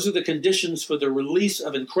 those are the conditions for the release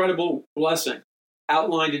of incredible blessing,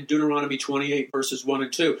 outlined in Deuteronomy 28, verses 1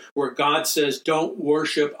 and 2, where God says, don't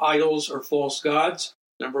worship idols or false gods,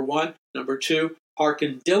 number one. Number two,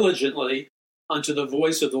 hearken diligently unto the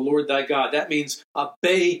voice of the Lord thy God. That means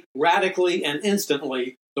obey radically and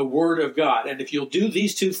instantly the word of God. And if you'll do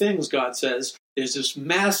these two things, God says, there's this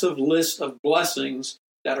massive list of blessings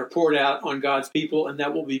that are poured out on God's people, and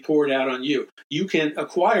that will be poured out on you. You can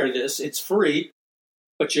acquire this. It's free,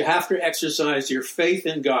 but you have to exercise your faith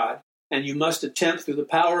in God, and you must attempt through the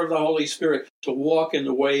power of the Holy Spirit to walk in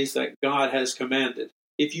the ways that God has commanded.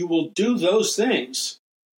 If you will do those things,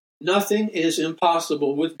 nothing is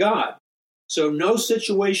impossible with God. So no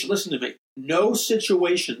situation, listen to me, no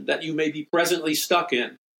situation that you may be presently stuck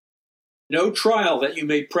in, no trial that you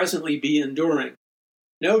may presently be enduring,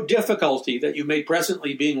 no difficulty that you may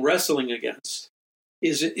presently be wrestling against,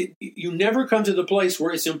 you never come to the place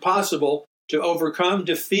where it's impossible to overcome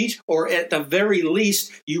defeat, or at the very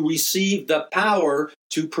least, you receive the power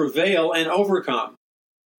to prevail and overcome.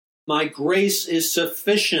 My grace is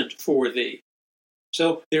sufficient for thee.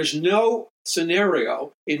 So there's no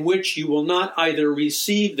scenario in which you will not either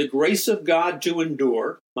receive the grace of God to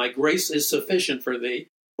endure, my grace is sufficient for thee,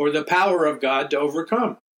 or the power of God to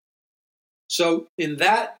overcome. So in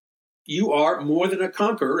that you are more than a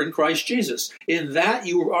conqueror in Christ Jesus. In that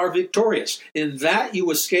you are victorious. In that you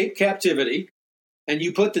escape captivity, and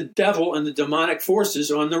you put the devil and the demonic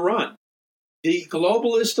forces on the run. The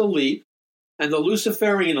globalist elite and the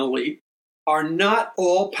Luciferian elite are not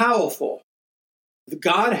all powerful.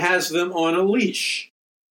 God has them on a leash.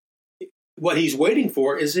 What he's waiting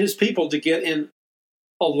for is his people to get in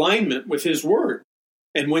alignment with his word.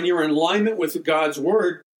 And when you're in alignment with God's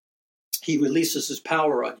word, he releases his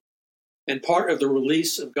power on you. And part of the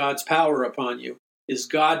release of God's power upon you is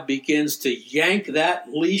God begins to yank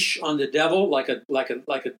that leash on the devil like a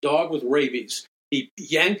dog with rabies.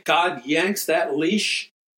 God yanks that leash,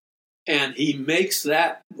 and he makes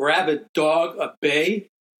that rabid dog obey.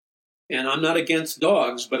 And I'm not against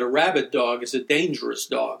dogs, but a rabid dog is a dangerous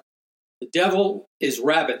dog. The devil is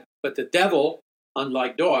rabid, but the devil,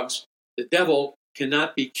 unlike dogs, the devil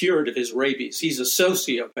cannot be cured of his rabies. He's a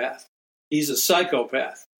sociopath. He's a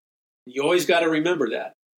psychopath. You always got to remember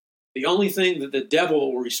that. The only thing that the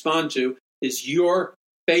devil will respond to is your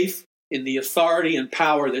faith in the authority and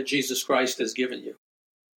power that Jesus Christ has given you.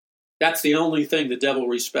 That's the only thing the devil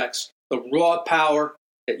respects, the raw power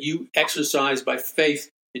that you exercise by faith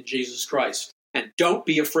in Jesus Christ. And don't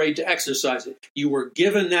be afraid to exercise it. You were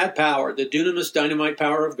given that power, the dunamis dynamite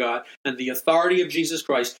power of God, and the authority of Jesus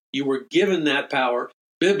Christ. You were given that power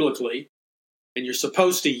biblically, and you're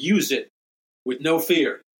supposed to use it with no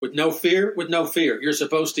fear. With no fear, with no fear. You're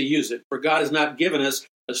supposed to use it. For God has not given us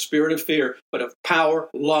a spirit of fear, but of power,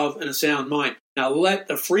 love, and a sound mind. Now let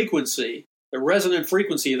the frequency, the resonant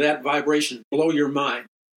frequency of that vibration blow your mind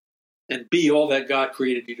and be all that God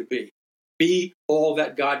created you to be. Be all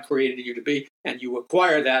that God created you to be, and you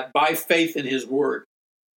acquire that by faith in his word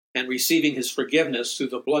and receiving his forgiveness through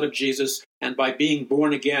the blood of Jesus and by being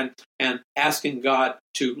born again and asking God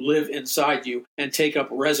to live inside you and take up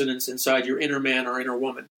residence inside your inner man or inner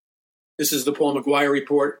woman. This is the Paul McGUIRE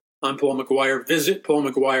Report. I'm Paul McGUIRE. Visit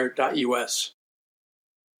paulmcguire.us.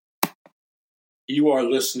 You are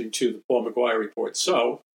listening to the Paul McGUIRE Report.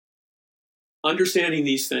 So, understanding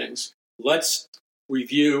these things, let's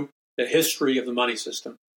review the history of the money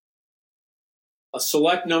system. A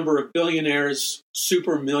select number of billionaires,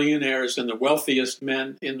 super millionaires, and the wealthiest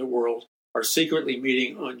men in the world are secretly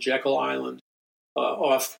meeting on Jekyll Island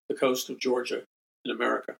off the coast of Georgia in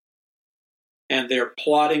America. And they're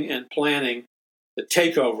plotting and planning the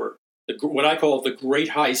takeover, what I call the great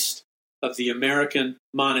heist of the American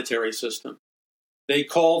monetary system. They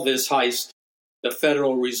call this heist the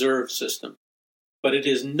Federal Reserve System. But it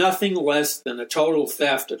is nothing less than a total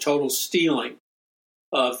theft, a total stealing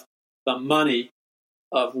of the money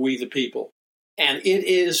of we the people. And it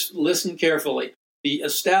is, listen carefully, the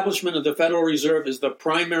establishment of the Federal Reserve is the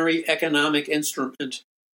primary economic instrument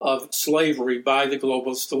of slavery by the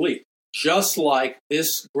globalist elite. Just like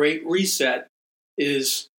this Great Reset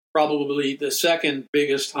is probably the second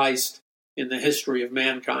biggest heist in the history of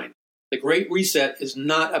mankind. The Great Reset is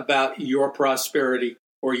not about your prosperity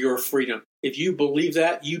or your freedom. If you believe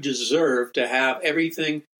that, you deserve to have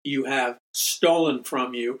everything you have stolen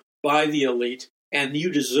from you by the elite, and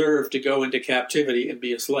you deserve to go into captivity and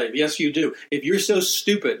be a slave. Yes, you do. If you're so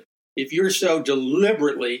stupid, if you're so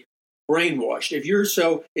deliberately brainwashed, if you're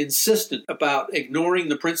so insistent about ignoring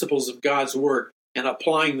the principles of God's word and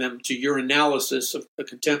applying them to your analysis of the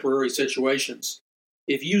contemporary situations,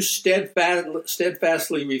 if you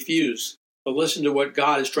steadfastly refuse to listen to what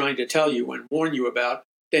God is trying to tell you and warn you about,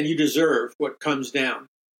 then you deserve what comes down.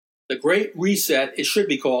 The Great Reset, it should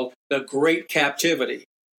be called the Great Captivity.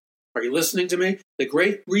 Are you listening to me? The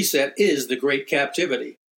Great Reset is the Great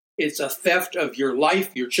Captivity. It's a theft of your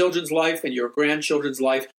life, your children's life, and your grandchildren's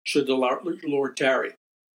life, should the Lord tarry.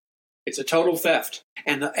 It's a total theft.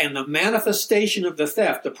 And the manifestation of the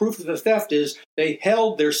theft, the proof of the theft is they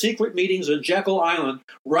held their secret meetings on Jekyll Island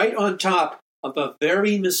right on top of a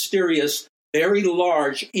very mysterious, very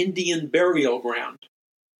large Indian burial ground.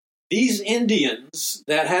 These Indians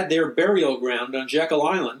that had their burial ground on Jekyll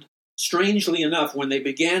Island, strangely enough, when they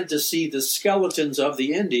began to see the skeletons of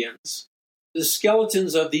the Indians, the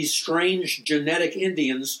skeletons of these strange genetic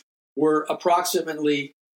Indians were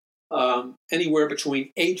approximately anywhere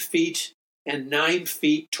between 8 feet and 9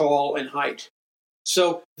 feet tall in height.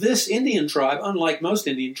 So this Indian tribe, unlike most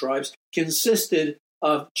Indian tribes, consisted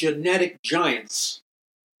of genetic giants.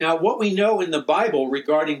 Now, what we know in the Bible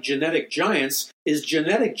regarding genetic giants is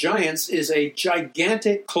a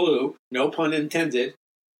gigantic clue, no pun intended,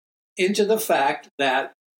 into the fact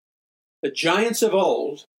that the giants of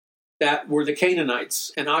old that were the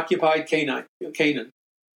Canaanites and occupied Canaan,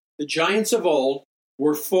 the giants of old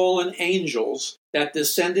were fallen angels that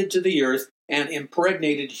descended to the earth and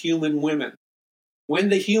impregnated human women. when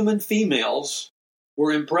the human females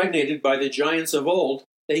were impregnated by the giants of old,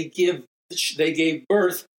 they gave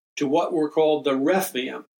birth to what were called the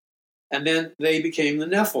Rephaim, and then they became the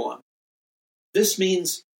Nephilim. This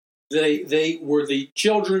means they were the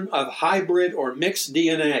children of hybrid or mixed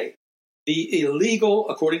DNA. The illegal,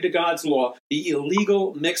 according to God's law, the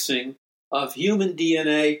illegal mixing of human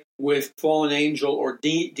DNA with fallen angel or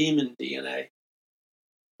demon DNA.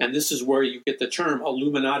 And this is where you get the term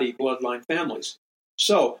Illuminati bloodline families.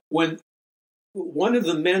 So when one of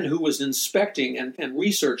the men who was inspecting and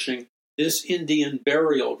researching this Indian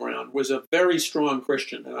burial ground was a very strong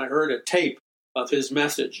Christian, and I heard a tape of his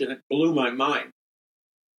message, and it blew my mind,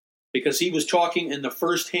 because he was talking in the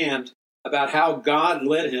first hand about how God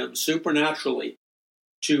led him supernaturally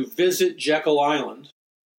to visit Jekyll Island,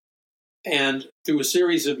 and through a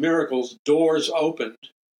series of miracles, doors opened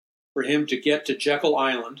for him to get to Jekyll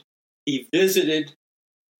Island. He visited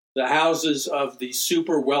the houses of the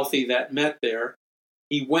super wealthy that met there.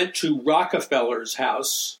 He went to Rockefeller's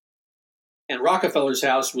house, and Rockefeller's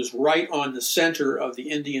house was right on the center of the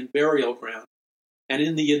Indian burial ground. And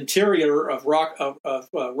in the interior of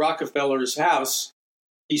Rockefeller's house,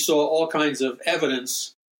 he saw all kinds of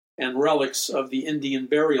evidence and relics of the Indian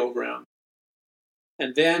burial ground.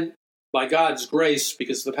 And then, by God's grace,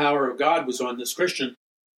 because the power of God was on this Christian,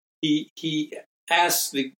 he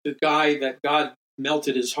asked the guy that God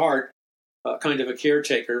melted his heart, kind of a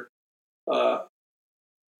caretaker,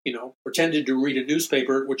 pretended to read a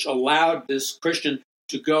newspaper, which allowed this Christian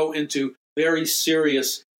to go into very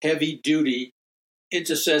serious, heavy-duty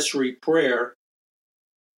intercessory prayer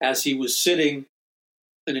as he was sitting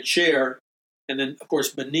in a chair, and then, of course,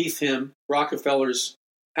 beneath him, Rockefeller's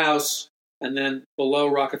house, and then below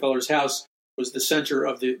Rockefeller's house was the center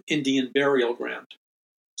of the Indian burial ground.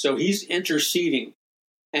 So he's interceding,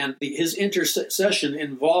 and his intercession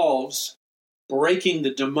involves breaking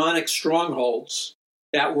the demonic strongholds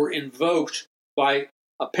that were invoked by,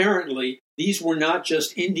 apparently, these were not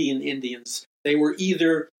just Indians. They were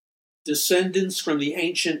either descendants from the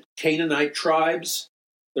ancient Canaanite tribes,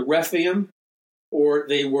 the Rephaim, or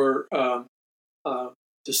they were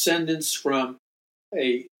descendants from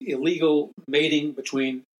a illegal mating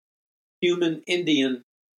between human Indian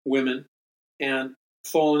women and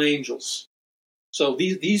fallen angels. So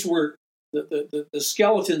these were the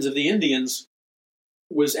skeletons of the Indians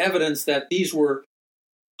was evidence that these were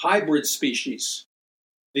hybrid species,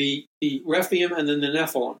 the Rephaim and then the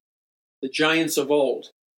Nephilim, the giants of old.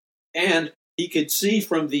 And he could see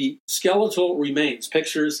from the skeletal remains,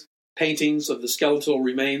 pictures, paintings of the skeletal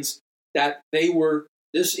remains, that they were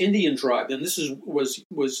this Indian tribe. And this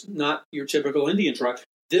was not your typical Indian tribe.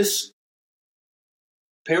 This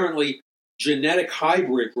apparently genetic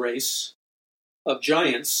hybrid race of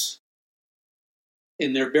giants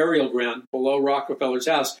in their burial ground below Rockefeller's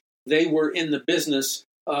house, they were in the business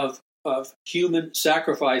of human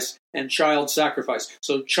sacrifice and child sacrifice.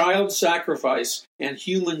 So child sacrifice and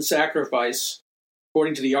human sacrifice,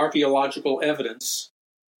 according to the archaeological evidence,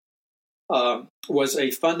 was a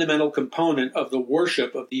fundamental component of the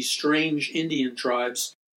worship of these strange Indian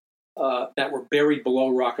tribes that were buried below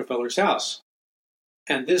Rockefeller's house.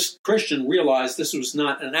 And this Christian realized this was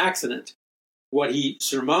not an accident. What he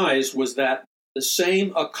surmised was that the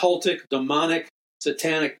same occultic, demonic,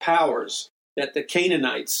 satanic powers that the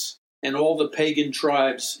Canaanites and all the pagan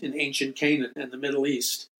tribes in ancient Canaan and the Middle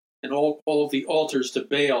East, and all of the altars to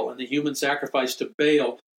Baal and the human sacrifice to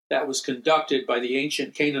Baal that was conducted by the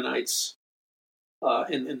ancient Canaanites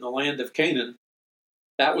in the land of Canaan,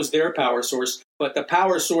 that was their power source. But the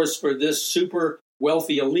power source for this super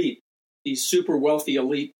wealthy elite, these super wealthy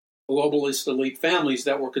elite, globalist elite families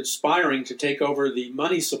that were conspiring to take over the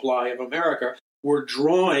money supply of America, were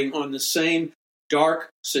drawing on the same dark,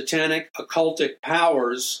 satanic, occultic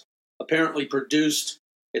powers apparently produced,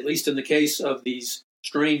 at least in the case of these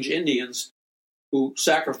strange Indians who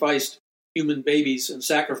sacrificed human babies and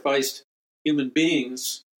sacrificed human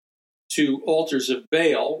beings to altars of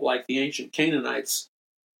Baal, like the ancient Canaanites.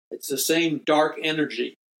 It's the same dark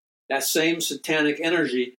energy. That same satanic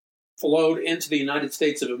energy flowed into the United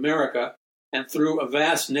States of America, and through a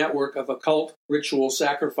vast network of occult ritual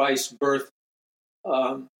sacrifice, birth,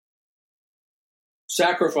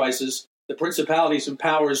 sacrifices, the principalities and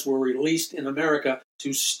powers were released in America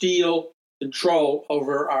to steal control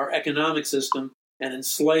over our economic system and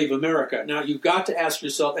enslave America. Now, you've got to ask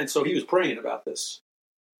yourself, and so he was praying about this.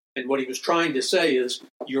 And what he was trying to say is,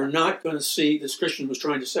 you're not going to see, this Christian was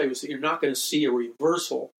trying to say, was that you're not going to see a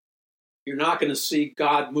reversal. You're not going to see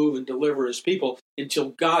God move and deliver his people until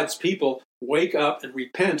God's people wake up and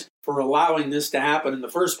repent for allowing this to happen in the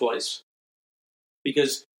first place.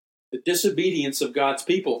 Because the disobedience of God's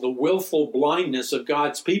people, the willful blindness of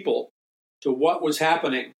God's people to what was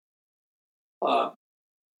happening.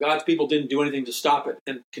 God's people didn't do anything to stop it.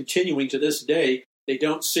 And continuing to this day, they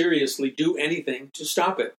don't seriously do anything to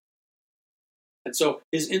stop it. And so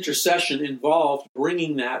his intercession involved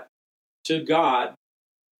bringing that to God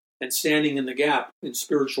and standing in the gap in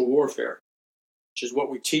spiritual warfare, which is what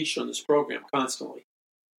we teach on this program constantly.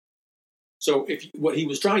 So what he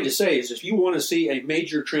was trying to say is, if you want to see a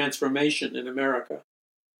major transformation in America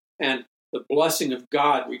and the blessing of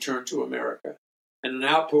God return to America and an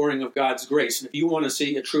outpouring of God's grace, and if you want to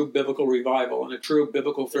see a true biblical revival and a true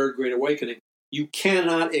biblical third great awakening, you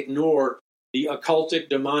cannot ignore the occultic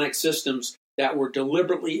demonic systems that were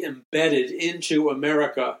deliberately embedded into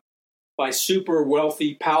America by super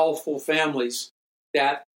wealthy, powerful families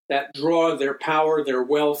that draw their power, their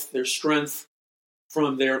wealth, their strength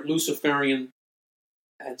from their Luciferian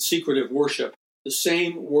and secretive worship, the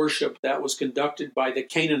same worship that was conducted by the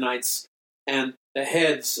Canaanites and the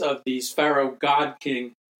heads of these Pharaoh God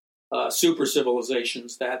King super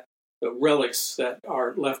civilizations, that the relics that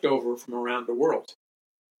are left over from around the world.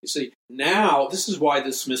 You see, now this is why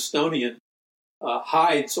the Smithsonian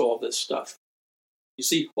hides all this stuff. You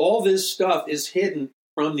see, all this stuff is hidden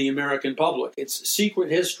from the American public. It's secret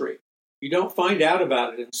history. You don't find out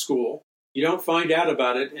about it in school. You don't find out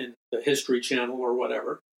about it in the History Channel or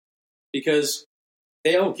whatever, because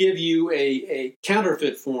they'll give you a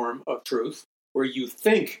counterfeit form of truth where you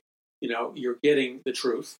think, you're getting the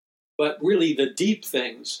truth, but really the deep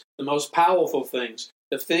things, the most powerful things,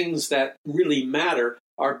 the things that really matter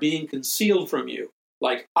are being concealed from you,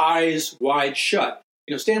 like Eyes Wide Shut.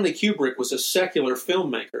 Stanley Kubrick was a secular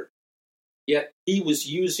filmmaker, yet he was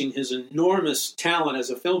using his enormous talent as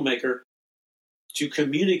a filmmaker to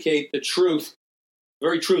communicate the truth,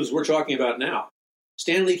 very truths we're talking about now.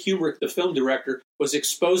 Stanley Kubrick, the film director, was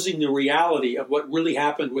exposing the reality of what really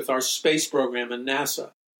happened with our space program and NASA,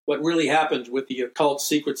 what really happened with the occult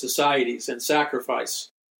secret societies and sacrifice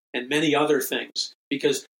and many other things,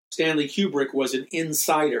 because Stanley Kubrick was an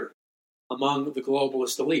insider among the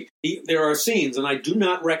globalist elite. There are scenes, and I do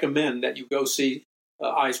not recommend that you go see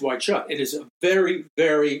Eyes Wide Shut. It is a very,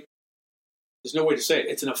 very, there's no way to say it,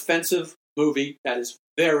 it's an offensive movie that is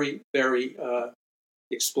very, very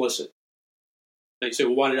explicit. Now you say,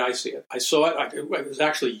 well, why did I see it? I saw it, it was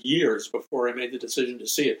actually years before I made the decision to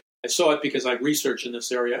see it. I saw it because I researched in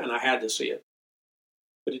this area and I had to see it.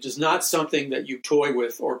 But it is not something that you toy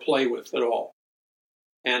with or play with at all.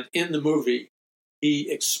 And in the movie,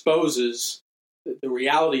 he exposes the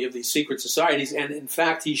reality of these secret societies. And in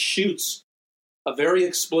fact, he shoots a very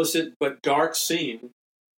explicit but dark scene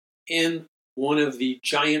in one of the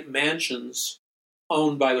giant mansions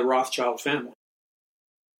owned by the Rothschild family.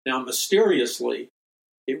 Now, mysteriously,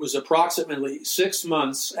 it was approximately 6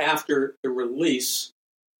 months after the release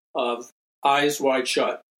of Eyes Wide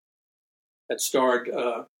Shut, that starred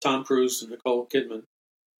Tom Cruise and Nicole Kidman.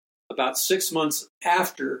 About 6 months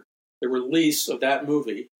after the release of that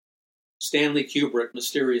movie, Stanley Kubrick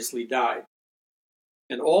mysteriously died.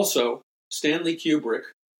 And also, Stanley Kubrick,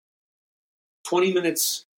 20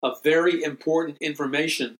 minutes of very important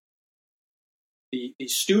information. The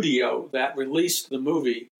studio that released the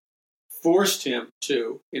movie forced him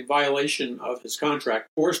to, in violation of his contract,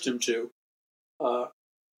 forced him to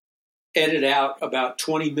edit out about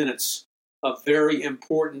 20 minutes of very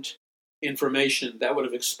important information that would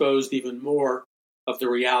have exposed even more of the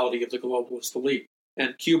reality of the globalist elite.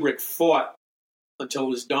 And Kubrick fought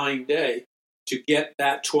until his dying day to get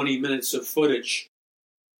that 20 minutes of footage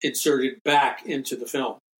inserted back into the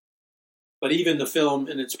film. But even the film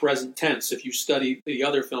in its present tense, if you study the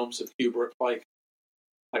other films of Kubrick, like,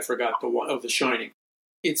 I forgot the one of The Shining,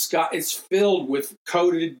 it's filled with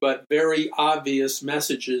coded but very obvious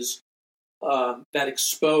messages that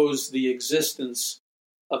expose the existence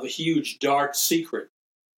of a huge dark secret.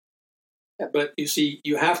 But you see,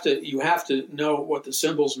 you have to know what the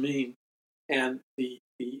symbols mean and the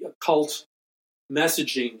occult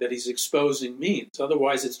messaging that he's exposing means.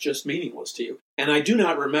 Otherwise, it's just meaningless to you. And I do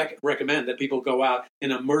not recommend that people go out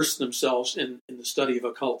and immerse themselves in the study of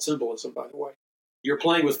occult symbolism, by the way. You're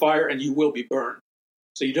playing with fire and you will be burned.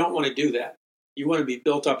 So you don't want to do that. You want to be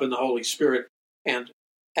built up in the Holy Spirit. And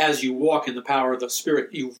as you walk in the power of the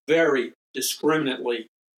Spirit, you very discriminately,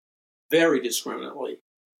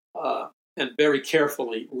 and very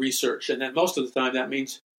carefully research. And then most of the time that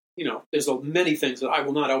means, there's many things that I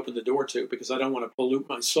will not open the door to because I don't want to pollute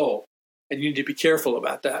my soul. And you need to be careful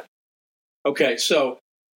about that. Okay, so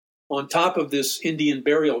on top of this Indian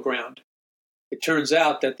burial ground, it turns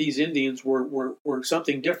out that these Indians were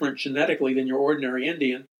something different genetically than your ordinary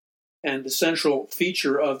Indian. and the central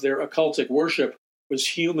feature of their occultic worship was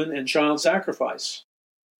human and child sacrifice.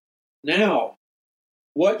 Now,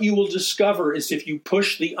 what you will discover is if you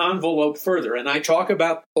push the envelope further, and I talk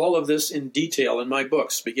about all of this in detail in my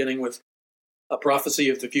books, beginning with A Prophecy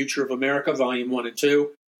of the Future of America, Volume 1 and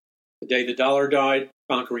 2, The Day the Dollar Died,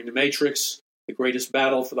 Conquering the Matrix, The Greatest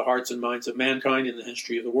Battle for the Hearts and Minds of Mankind in the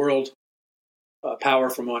History of the World, Power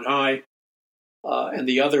from On High, and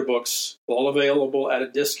the other books, all available at a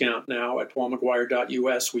discount now at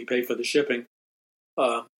paulmcguire.us. We pay for the shipping.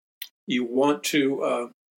 You want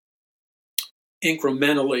to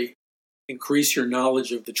incrementally increase your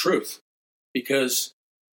knowledge of the truth, because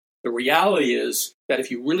the reality is that if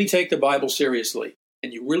you really take the Bible seriously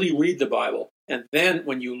and you really read the Bible, and then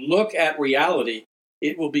when you look at reality,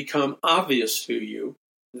 it will become obvious to you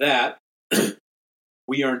that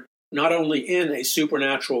we are not only in a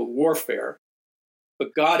supernatural warfare,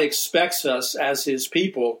 but God expects us as his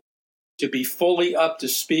people to be fully up to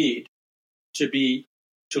speed,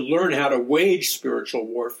 to learn how to wage spiritual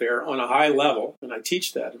warfare on a high level, and I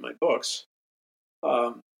teach that in my books.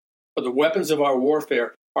 For the weapons of our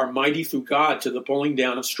warfare are mighty through God to the pulling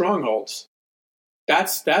down of strongholds.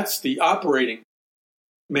 That's the operating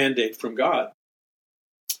mandate from God.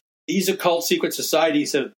 These occult secret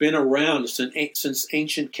societies have been around since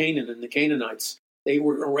ancient Canaan and the Canaanites. They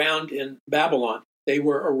were around in Babylon. They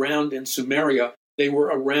were around in Sumeria. They were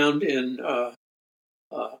around in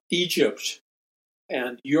Egypt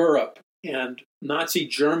and Europe and Nazi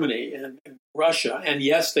Germany and Russia. And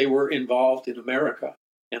yes, they were involved in America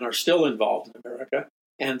and are still involved in America.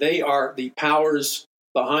 And they are the powers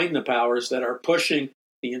behind the powers that are pushing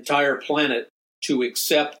the entire planet to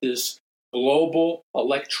accept this global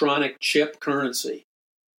electronic chip currency.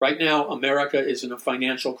 Right now, America is in a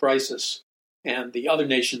financial crisis, and the other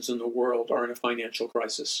nations in the world are in a financial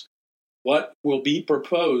crisis. What will be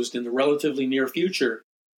proposed in the relatively near future,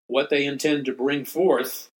 what they intend to bring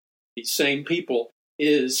forth, these same people,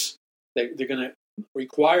 is they're going to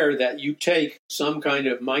require that you take some kind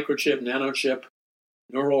of microchip, nanochip,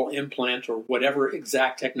 neural implant, or whatever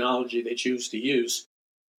exact technology they choose to use,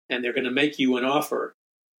 and they're going to make you an offer.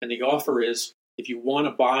 And the offer is, if you want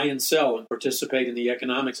to buy and sell and participate in the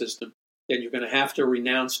economic system, then you're going to have to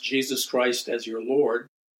renounce Jesus Christ as your Lord,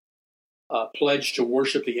 pledge to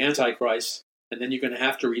worship the Antichrist, and then you're going to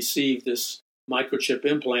have to receive this microchip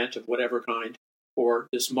implant of whatever kind, or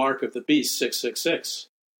this mark of the beast, 666.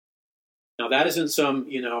 Now, that isn't some,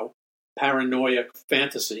 paranoid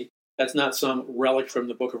fantasy. That's not some relic from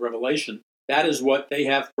the book of Revelation. That is what they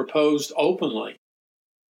have proposed openly.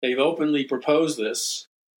 They've openly proposed this,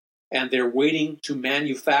 and they're waiting to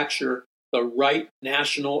manufacture the right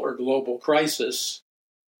national or global crisis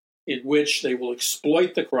in which they will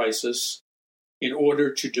exploit the crisis in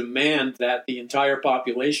order to demand that the entire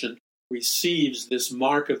population receives this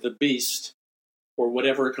mark of the beast or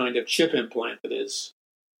whatever kind of chip implant it is.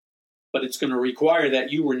 But it's going to require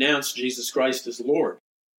that you renounce Jesus Christ as Lord.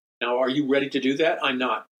 Now, are you ready to do that? I'm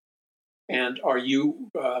not. And are you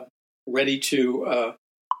ready to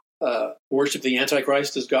worship the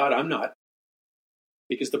Antichrist as God? I'm not.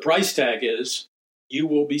 Because the price tag is you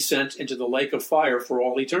will be sent into the lake of fire for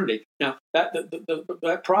all eternity. Now,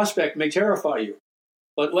 that prospect may terrify you.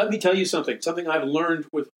 But let me tell you something I've learned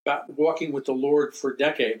about walking with the Lord for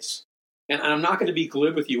decades. And I'm not going to be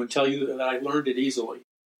glib with you and tell you that I learned it easily.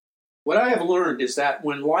 What I have learned is that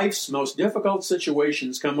when life's most difficult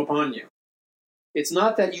situations come upon you, it's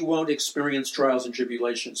not that you won't experience trials and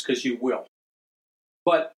tribulations, because you will.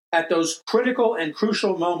 But at those critical and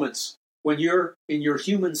crucial moments when you're in your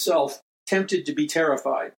human self tempted to be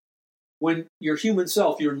terrified, when your human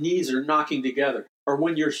self, your knees are knocking together, or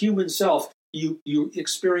when your human self, you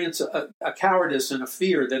experience a cowardice and a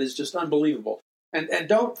fear that is just unbelievable. And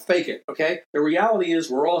don't fake it, okay? The reality is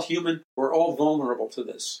we're all human, we're all vulnerable to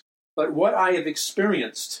this. But what I have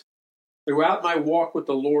experienced throughout my walk with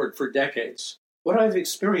the Lord for decades, what I've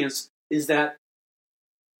experienced is that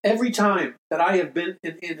every time that I have been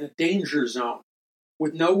in a danger zone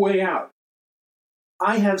with no way out,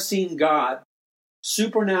 I have seen God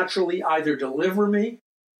supernaturally either deliver me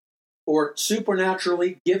or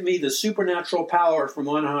supernaturally give me the supernatural power from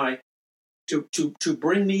on high to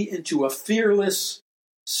bring me into a fearless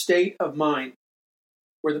state of mind,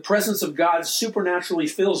 where the presence of God supernaturally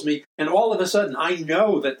fills me, and all of a sudden I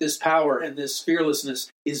know that this power and this fearlessness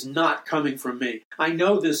is not coming from me. I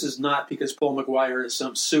know this is not because Paul McGUIRE is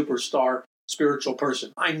some superstar spiritual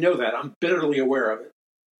person. I know that. I'm bitterly aware of it.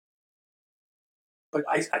 But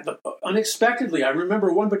unexpectedly, I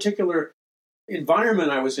remember one particular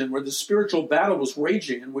environment I was in where the spiritual battle was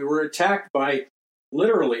raging, and we were attacked by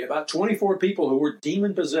literally about 24 people who were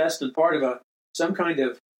demon-possessed and part of some kind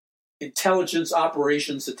of intelligence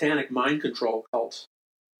operation satanic mind control cult.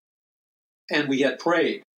 And we had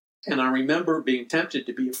prayed. And I remember being tempted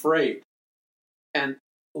to be afraid. And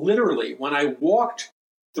literally, when I walked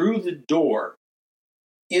through the door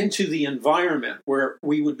into the environment where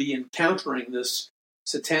we would be encountering this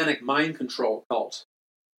satanic mind control cult,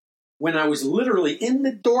 when I was literally in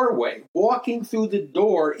the doorway, walking through the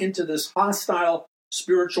door into this hostile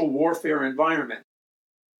spiritual warfare environment,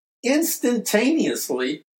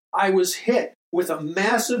 instantaneously, I was hit with a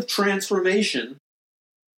massive transformation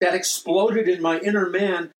that exploded in my inner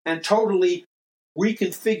man and totally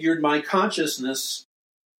reconfigured my consciousness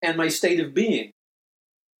and my state of being.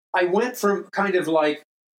 I went from kind of like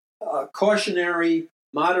cautionary,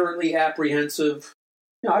 moderately apprehensive.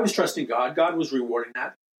 I was trusting God. God was rewarding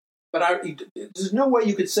that. But there's no way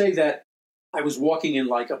you could say that I was walking in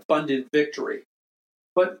like abundant victory.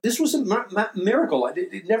 But this was a miracle.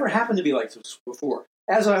 It never happened to me like this before.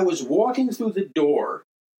 As I was walking through the door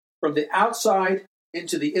from the outside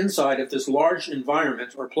into the inside of this large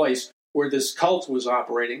environment or place where this cult was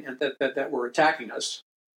operating and that were attacking us,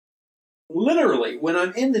 literally, when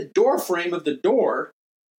I'm in the door frame of the door,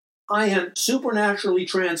 I am supernaturally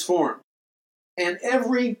transformed. And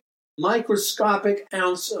every microscopic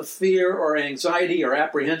ounce of fear or anxiety or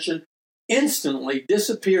apprehension instantly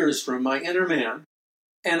disappears from my inner man,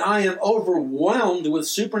 and I am overwhelmed with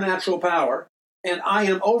supernatural power, and I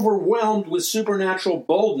am overwhelmed with supernatural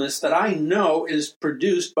boldness that I know is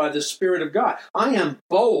produced by the Spirit of God. I am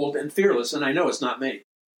bold and fearless, and I know it's not me.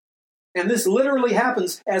 And this literally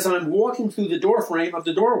happens as I'm walking through the doorframe of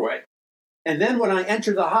the doorway. And then when I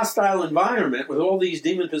enter the hostile environment with all these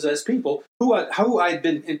demon-possessed people who I'd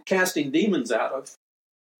been casting demons out of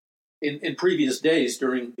in previous days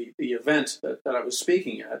during the event that I was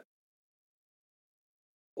speaking at,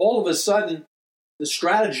 all of a sudden, the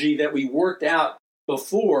strategy that we worked out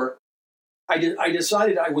before, I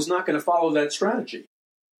decided I was not going to follow that strategy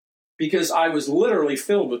because I was literally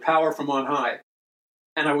filled with power from on high.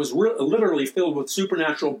 And I was literally filled with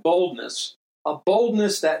supernatural boldness, a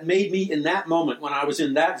boldness that made me, in that moment when I was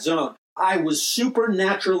in that zone, I was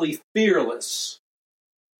supernaturally fearless.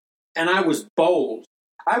 And I was bold.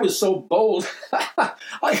 I was so bold,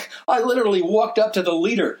 I literally walked up to the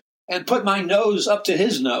leader and put my nose up to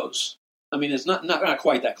his nose. I mean, it's not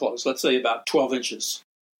quite that close. Let's say about 12 inches.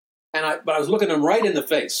 But I was looking him right in the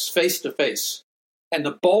face to face. And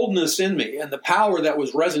the boldness in me and the power that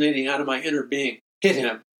was resonating out of my inner being hit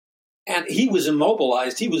him. And he was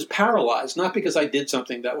immobilized. He was paralyzed, not because I did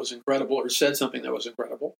something that was incredible or said something that was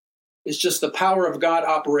incredible. It's just the power of God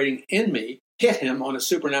operating in me hit him on a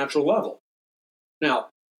supernatural level. Now,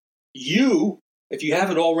 if you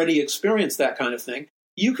haven't already experienced that kind of thing,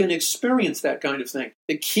 you can experience that kind of thing.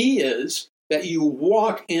 The key is that you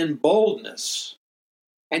walk in boldness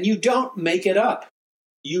and you don't make it up.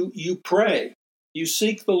 You pray, you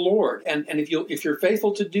seek the Lord. And if you're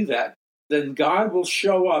faithful to do that, then God will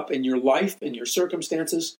show up in your life, in your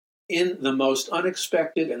circumstances, in the most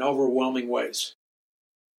unexpected and overwhelming ways.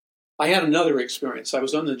 I had another experience. I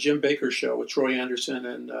was on the Jim Bakker show with Troy Anderson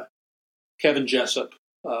and Kevin Jessup,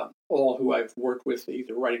 all who I've worked with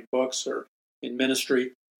either writing books or in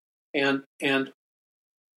ministry. And the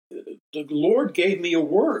Lord gave me a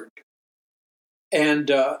word. And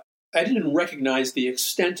I didn't recognize the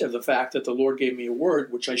extent of the fact that the Lord gave me a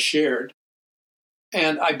word, which I shared.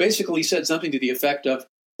 And I basically said something to the effect of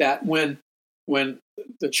that when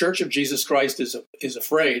the Church of Jesus Christ is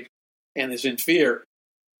afraid and is in fear,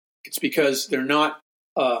 it's because they're not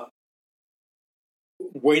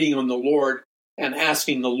waiting on the Lord and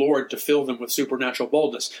asking the Lord to fill them with supernatural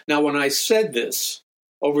boldness. Now, when I said this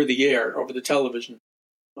over the air, over the television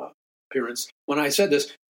appearance, when I said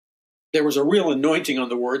this, there was a real anointing on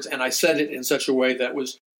the words, and I said it in such a way that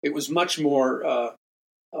it was much more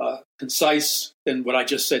concise than what I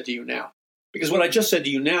just said to you now. Because what I just said to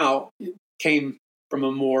you now came from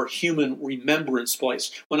a more human remembrance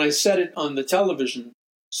place. When I said it on the television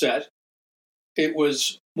set, it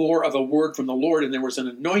was more of a word from the Lord, and there was an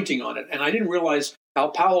anointing on it. And I didn't realize how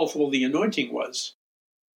powerful the anointing was.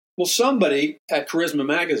 Well, somebody at Charisma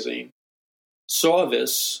Magazine saw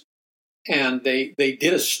this, and they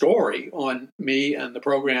did a story on me and the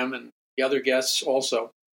program and the other guests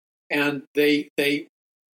also. And they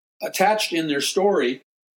attached in their story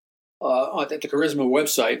at the Charisma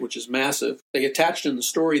website, which is massive, they attached in the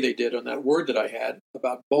story they did on that word that I had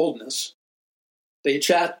about boldness, they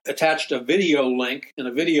attached a video link and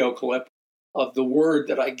a video clip of the word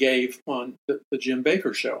that I gave on the Jim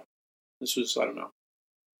Bakker show. This was,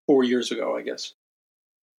 4 years ago, I guess.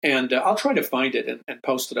 And I'll try to find it and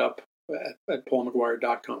post it up at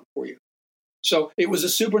paulmcguire.com for you. So it was a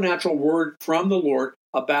supernatural word from the Lord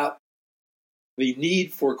about the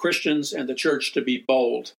need for Christians and the church to be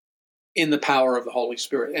bold in the power of the Holy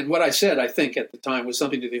Spirit. And what I said, I think, at the time was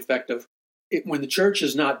something to the effect of, when the church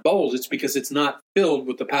is not bold, it's because it's not filled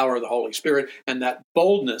with the power of the Holy Spirit, and that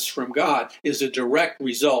boldness from God is a direct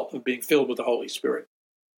result of being filled with the Holy Spirit.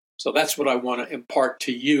 So that's what I want to impart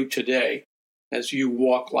to you today as you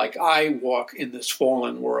walk like I walk in this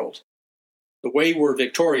fallen world. The way we're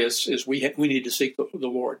victorious is we need to seek the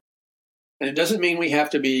Lord. And it doesn't mean we have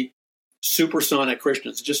to be supersonic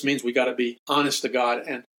Christians. It just means we got to be honest to God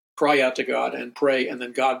and cry out to God and pray, and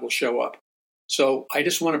then God will show up. So I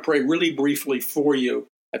just want to pray really briefly for you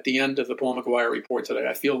at the end of the Paul McGUIRE report today.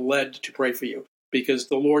 I feel led to pray for you because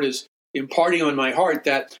the Lord is imparting on my heart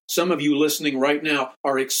that some of you listening right now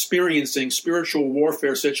are experiencing spiritual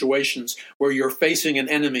warfare situations where you're facing an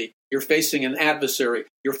enemy, you're facing an adversary,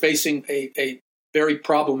 you're facing a very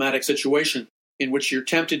problematic situation in which you're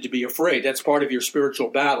tempted to be afraid. That's part of your spiritual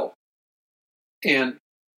battle. And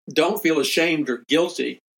don't feel ashamed or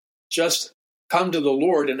guilty. Just come to the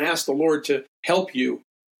Lord and ask the Lord to help you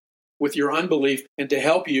with your unbelief and to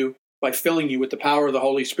help you by filling you with the power of the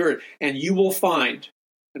Holy Spirit. And you will find,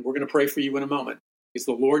 and we're going to pray for you in a moment, because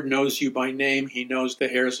the Lord knows you by name. He knows the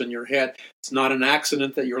hairs on your head. It's not an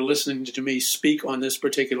accident that you're listening to me speak on this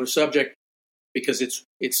particular subject, because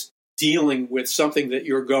it's dealing with something that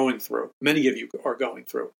you're going through. Many of you are going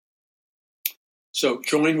through. So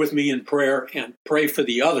join with me in prayer and pray for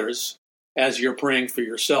the others as you're praying for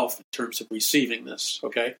yourself in terms of receiving this,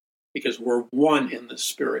 okay? Because we're one in the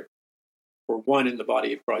Spirit. We're one in the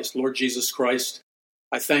body of Christ. Lord Jesus Christ,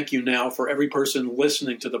 I thank you now for every person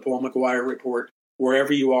listening to the Paul McGUIRE report,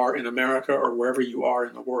 wherever you are in America or wherever you are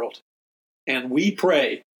in the world. And we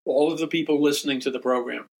pray, all of the people listening to the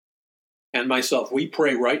program, and myself, we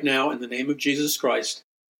pray right now in the name of Jesus Christ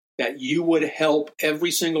that you would help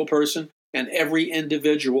every single person and every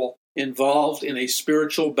individual involved in a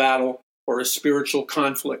spiritual battle or a spiritual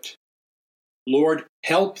conflict. Lord,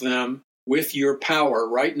 help them with your power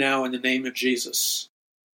right now in the name of Jesus.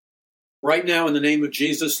 Right now in the name of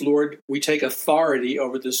Jesus, Lord, we take authority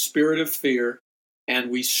over the spirit of fear and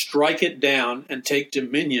we strike it down and take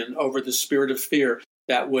dominion over the spirit of fear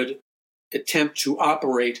that would attempt to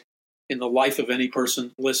operate in the life of any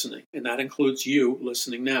person listening. And that includes you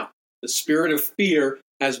listening now. The spirit of fear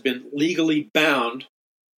has been legally bound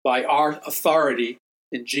by our authority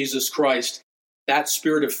in Jesus Christ. That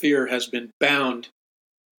spirit of fear has been bound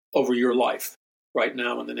over your life right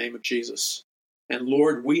now in the name of Jesus. And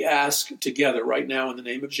Lord, we ask together right now in the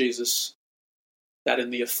name of Jesus that in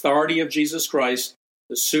the authority of Jesus Christ,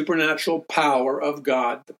 the supernatural power of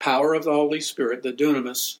God, the power of the Holy Spirit, the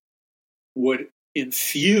dunamis, would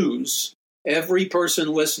infuse every person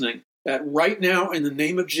listening, that right now in the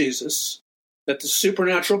name of Jesus, that the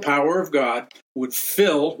supernatural power of God would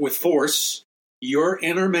fill with force your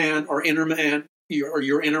inner man or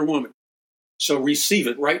your inner woman. So receive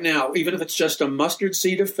it right now, even if it's just a mustard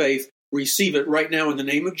seed of faith. Receive it right now in the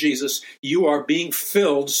name of Jesus. You are being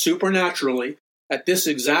filled supernaturally. At this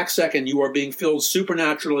exact second, you are being filled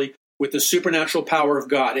supernaturally with the supernatural power of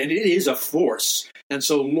God. And it is a force. And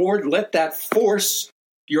so, Lord, let that force,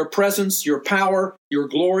 your presence, your power, your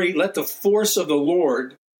glory, let the force of the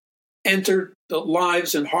Lord enter the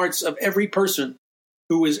lives and hearts of every person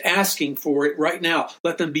who is asking for it right now.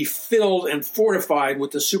 Let them be filled and fortified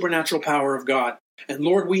with the supernatural power of God. And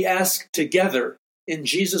Lord, we ask together in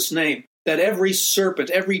Jesus' name that every serpent,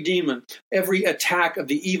 every demon, every attack of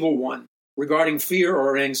the evil one regarding fear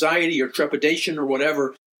or anxiety or trepidation or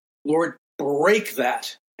whatever, Lord, break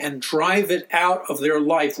that and drive it out of their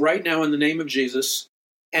life right now in the name of Jesus.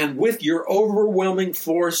 And with your overwhelming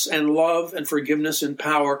force and love and forgiveness and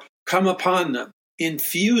power, come upon them.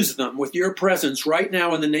 Infuse them with your presence right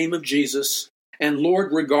now in the name of Jesus. And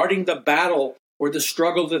Lord, regarding the battle or the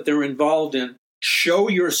struggle that they're involved in, show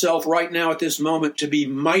yourself right now at this moment to be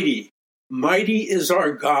mighty. Mighty is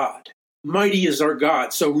our God. Mighty is our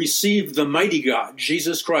God. So receive the mighty God,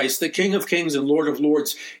 Jesus Christ, the King of Kings and Lord of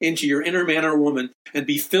Lords, into your inner man or woman and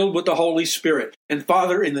be filled with the Holy Spirit. And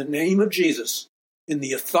Father, in the name of Jesus, in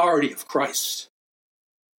the authority of Christ,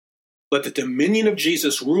 let the dominion of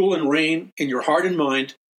Jesus rule and reign in your heart and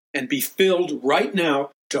mind and be filled right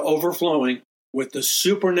now to overflowing with the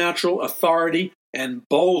supernatural authority and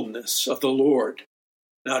boldness of the Lord.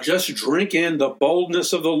 Now just drink in the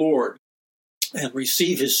boldness of the Lord and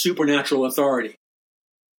receive his supernatural authority.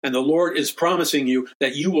 And the Lord is promising you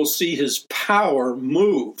that you will see his power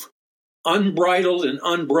move unbridled and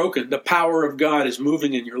unbroken. The power of God is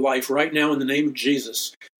moving in your life right now in the name of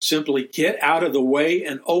Jesus. Simply get out of the way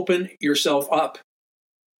and open yourself up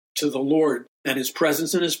to the Lord and his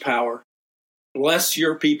presence and his power. Bless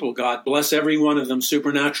your people, God. Bless every one of them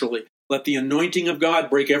supernaturally. Let the anointing of God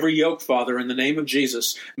break every yoke, Father, in the name of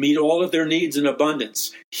Jesus. Meet all of their needs in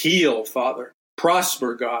abundance. Heal, Father.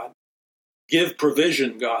 Prosper, God. Give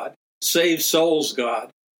provision, God. Save souls, God.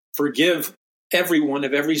 Forgive everyone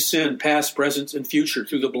of every sin, past, present, and future,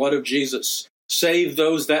 through the blood of Jesus. Save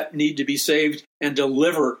those that need to be saved and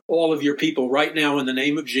deliver all of your people right now in the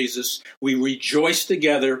name of Jesus. We rejoice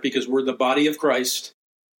together because we're the body of Christ.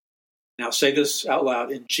 Now say this out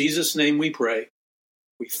loud. In Jesus' name we pray.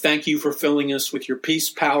 We thank you for filling us with your peace,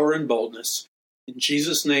 power, and boldness. In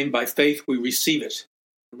Jesus' name, by faith, we receive it.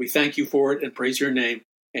 And we thank you for it and praise your name.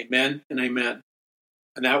 Amen and amen.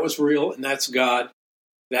 And that was real, and that's God.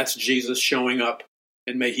 That's Jesus showing up.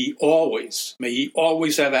 And may he always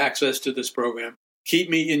have access to this program. Keep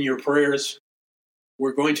me in your prayers.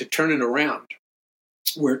 We're going to turn it around.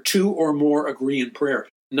 Where two or more agree in prayer,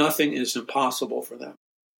 nothing is impossible for them.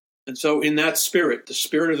 And so in that spirit, the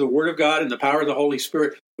spirit of the Word of God and the power of the Holy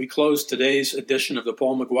Spirit, we close today's edition of the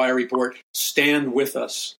Paul McGUIRE Report. Stand with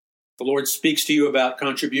us. If the Lord speaks to you about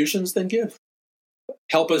contributions, then give.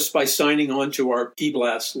 Help us by signing on to our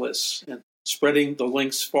e-blast lists and spreading the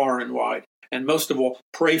links far and wide. And most of all,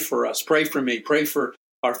 pray for us. Pray for me. Pray for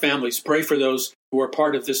our families. Pray for those who are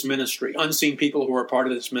part of this ministry, unseen people who are part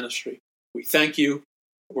of this ministry. We thank you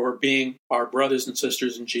for being our brothers and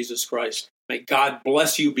sisters in Jesus Christ. May God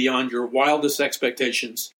bless you beyond your wildest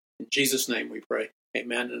expectations. In Jesus' name we pray.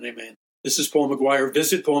 Amen and amen. This is Paul McGUIRE.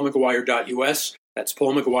 Visit paulmcguire.us. That's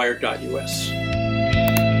paulmcguire.us.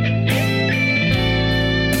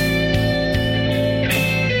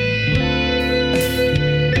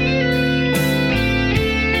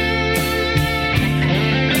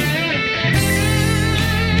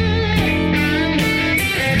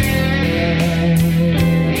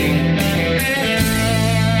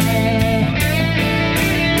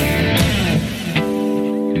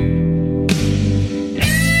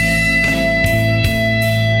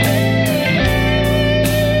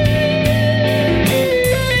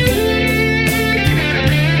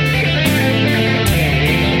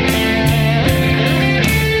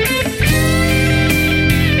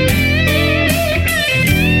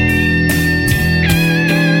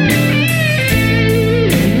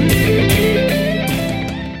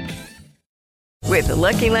 With the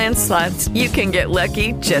Lucky Land Slots, you can get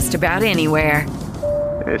lucky just about anywhere.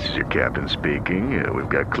 This is your captain speaking. We've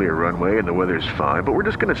got clear runway and the weather's fine, but we're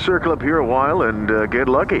just going to circle up here a while and get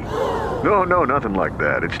lucky. No, nothing like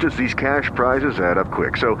that. It's just these cash prizes add up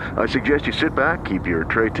quick. So I suggest you sit back, keep your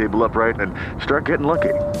tray table upright, and start getting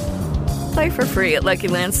lucky. Play for free at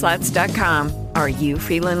LuckyLandSlots.com. Are you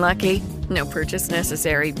feeling lucky? No purchase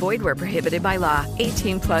necessary. Void where prohibited by law.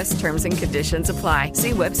 18+ terms and conditions apply.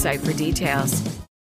 See website for details.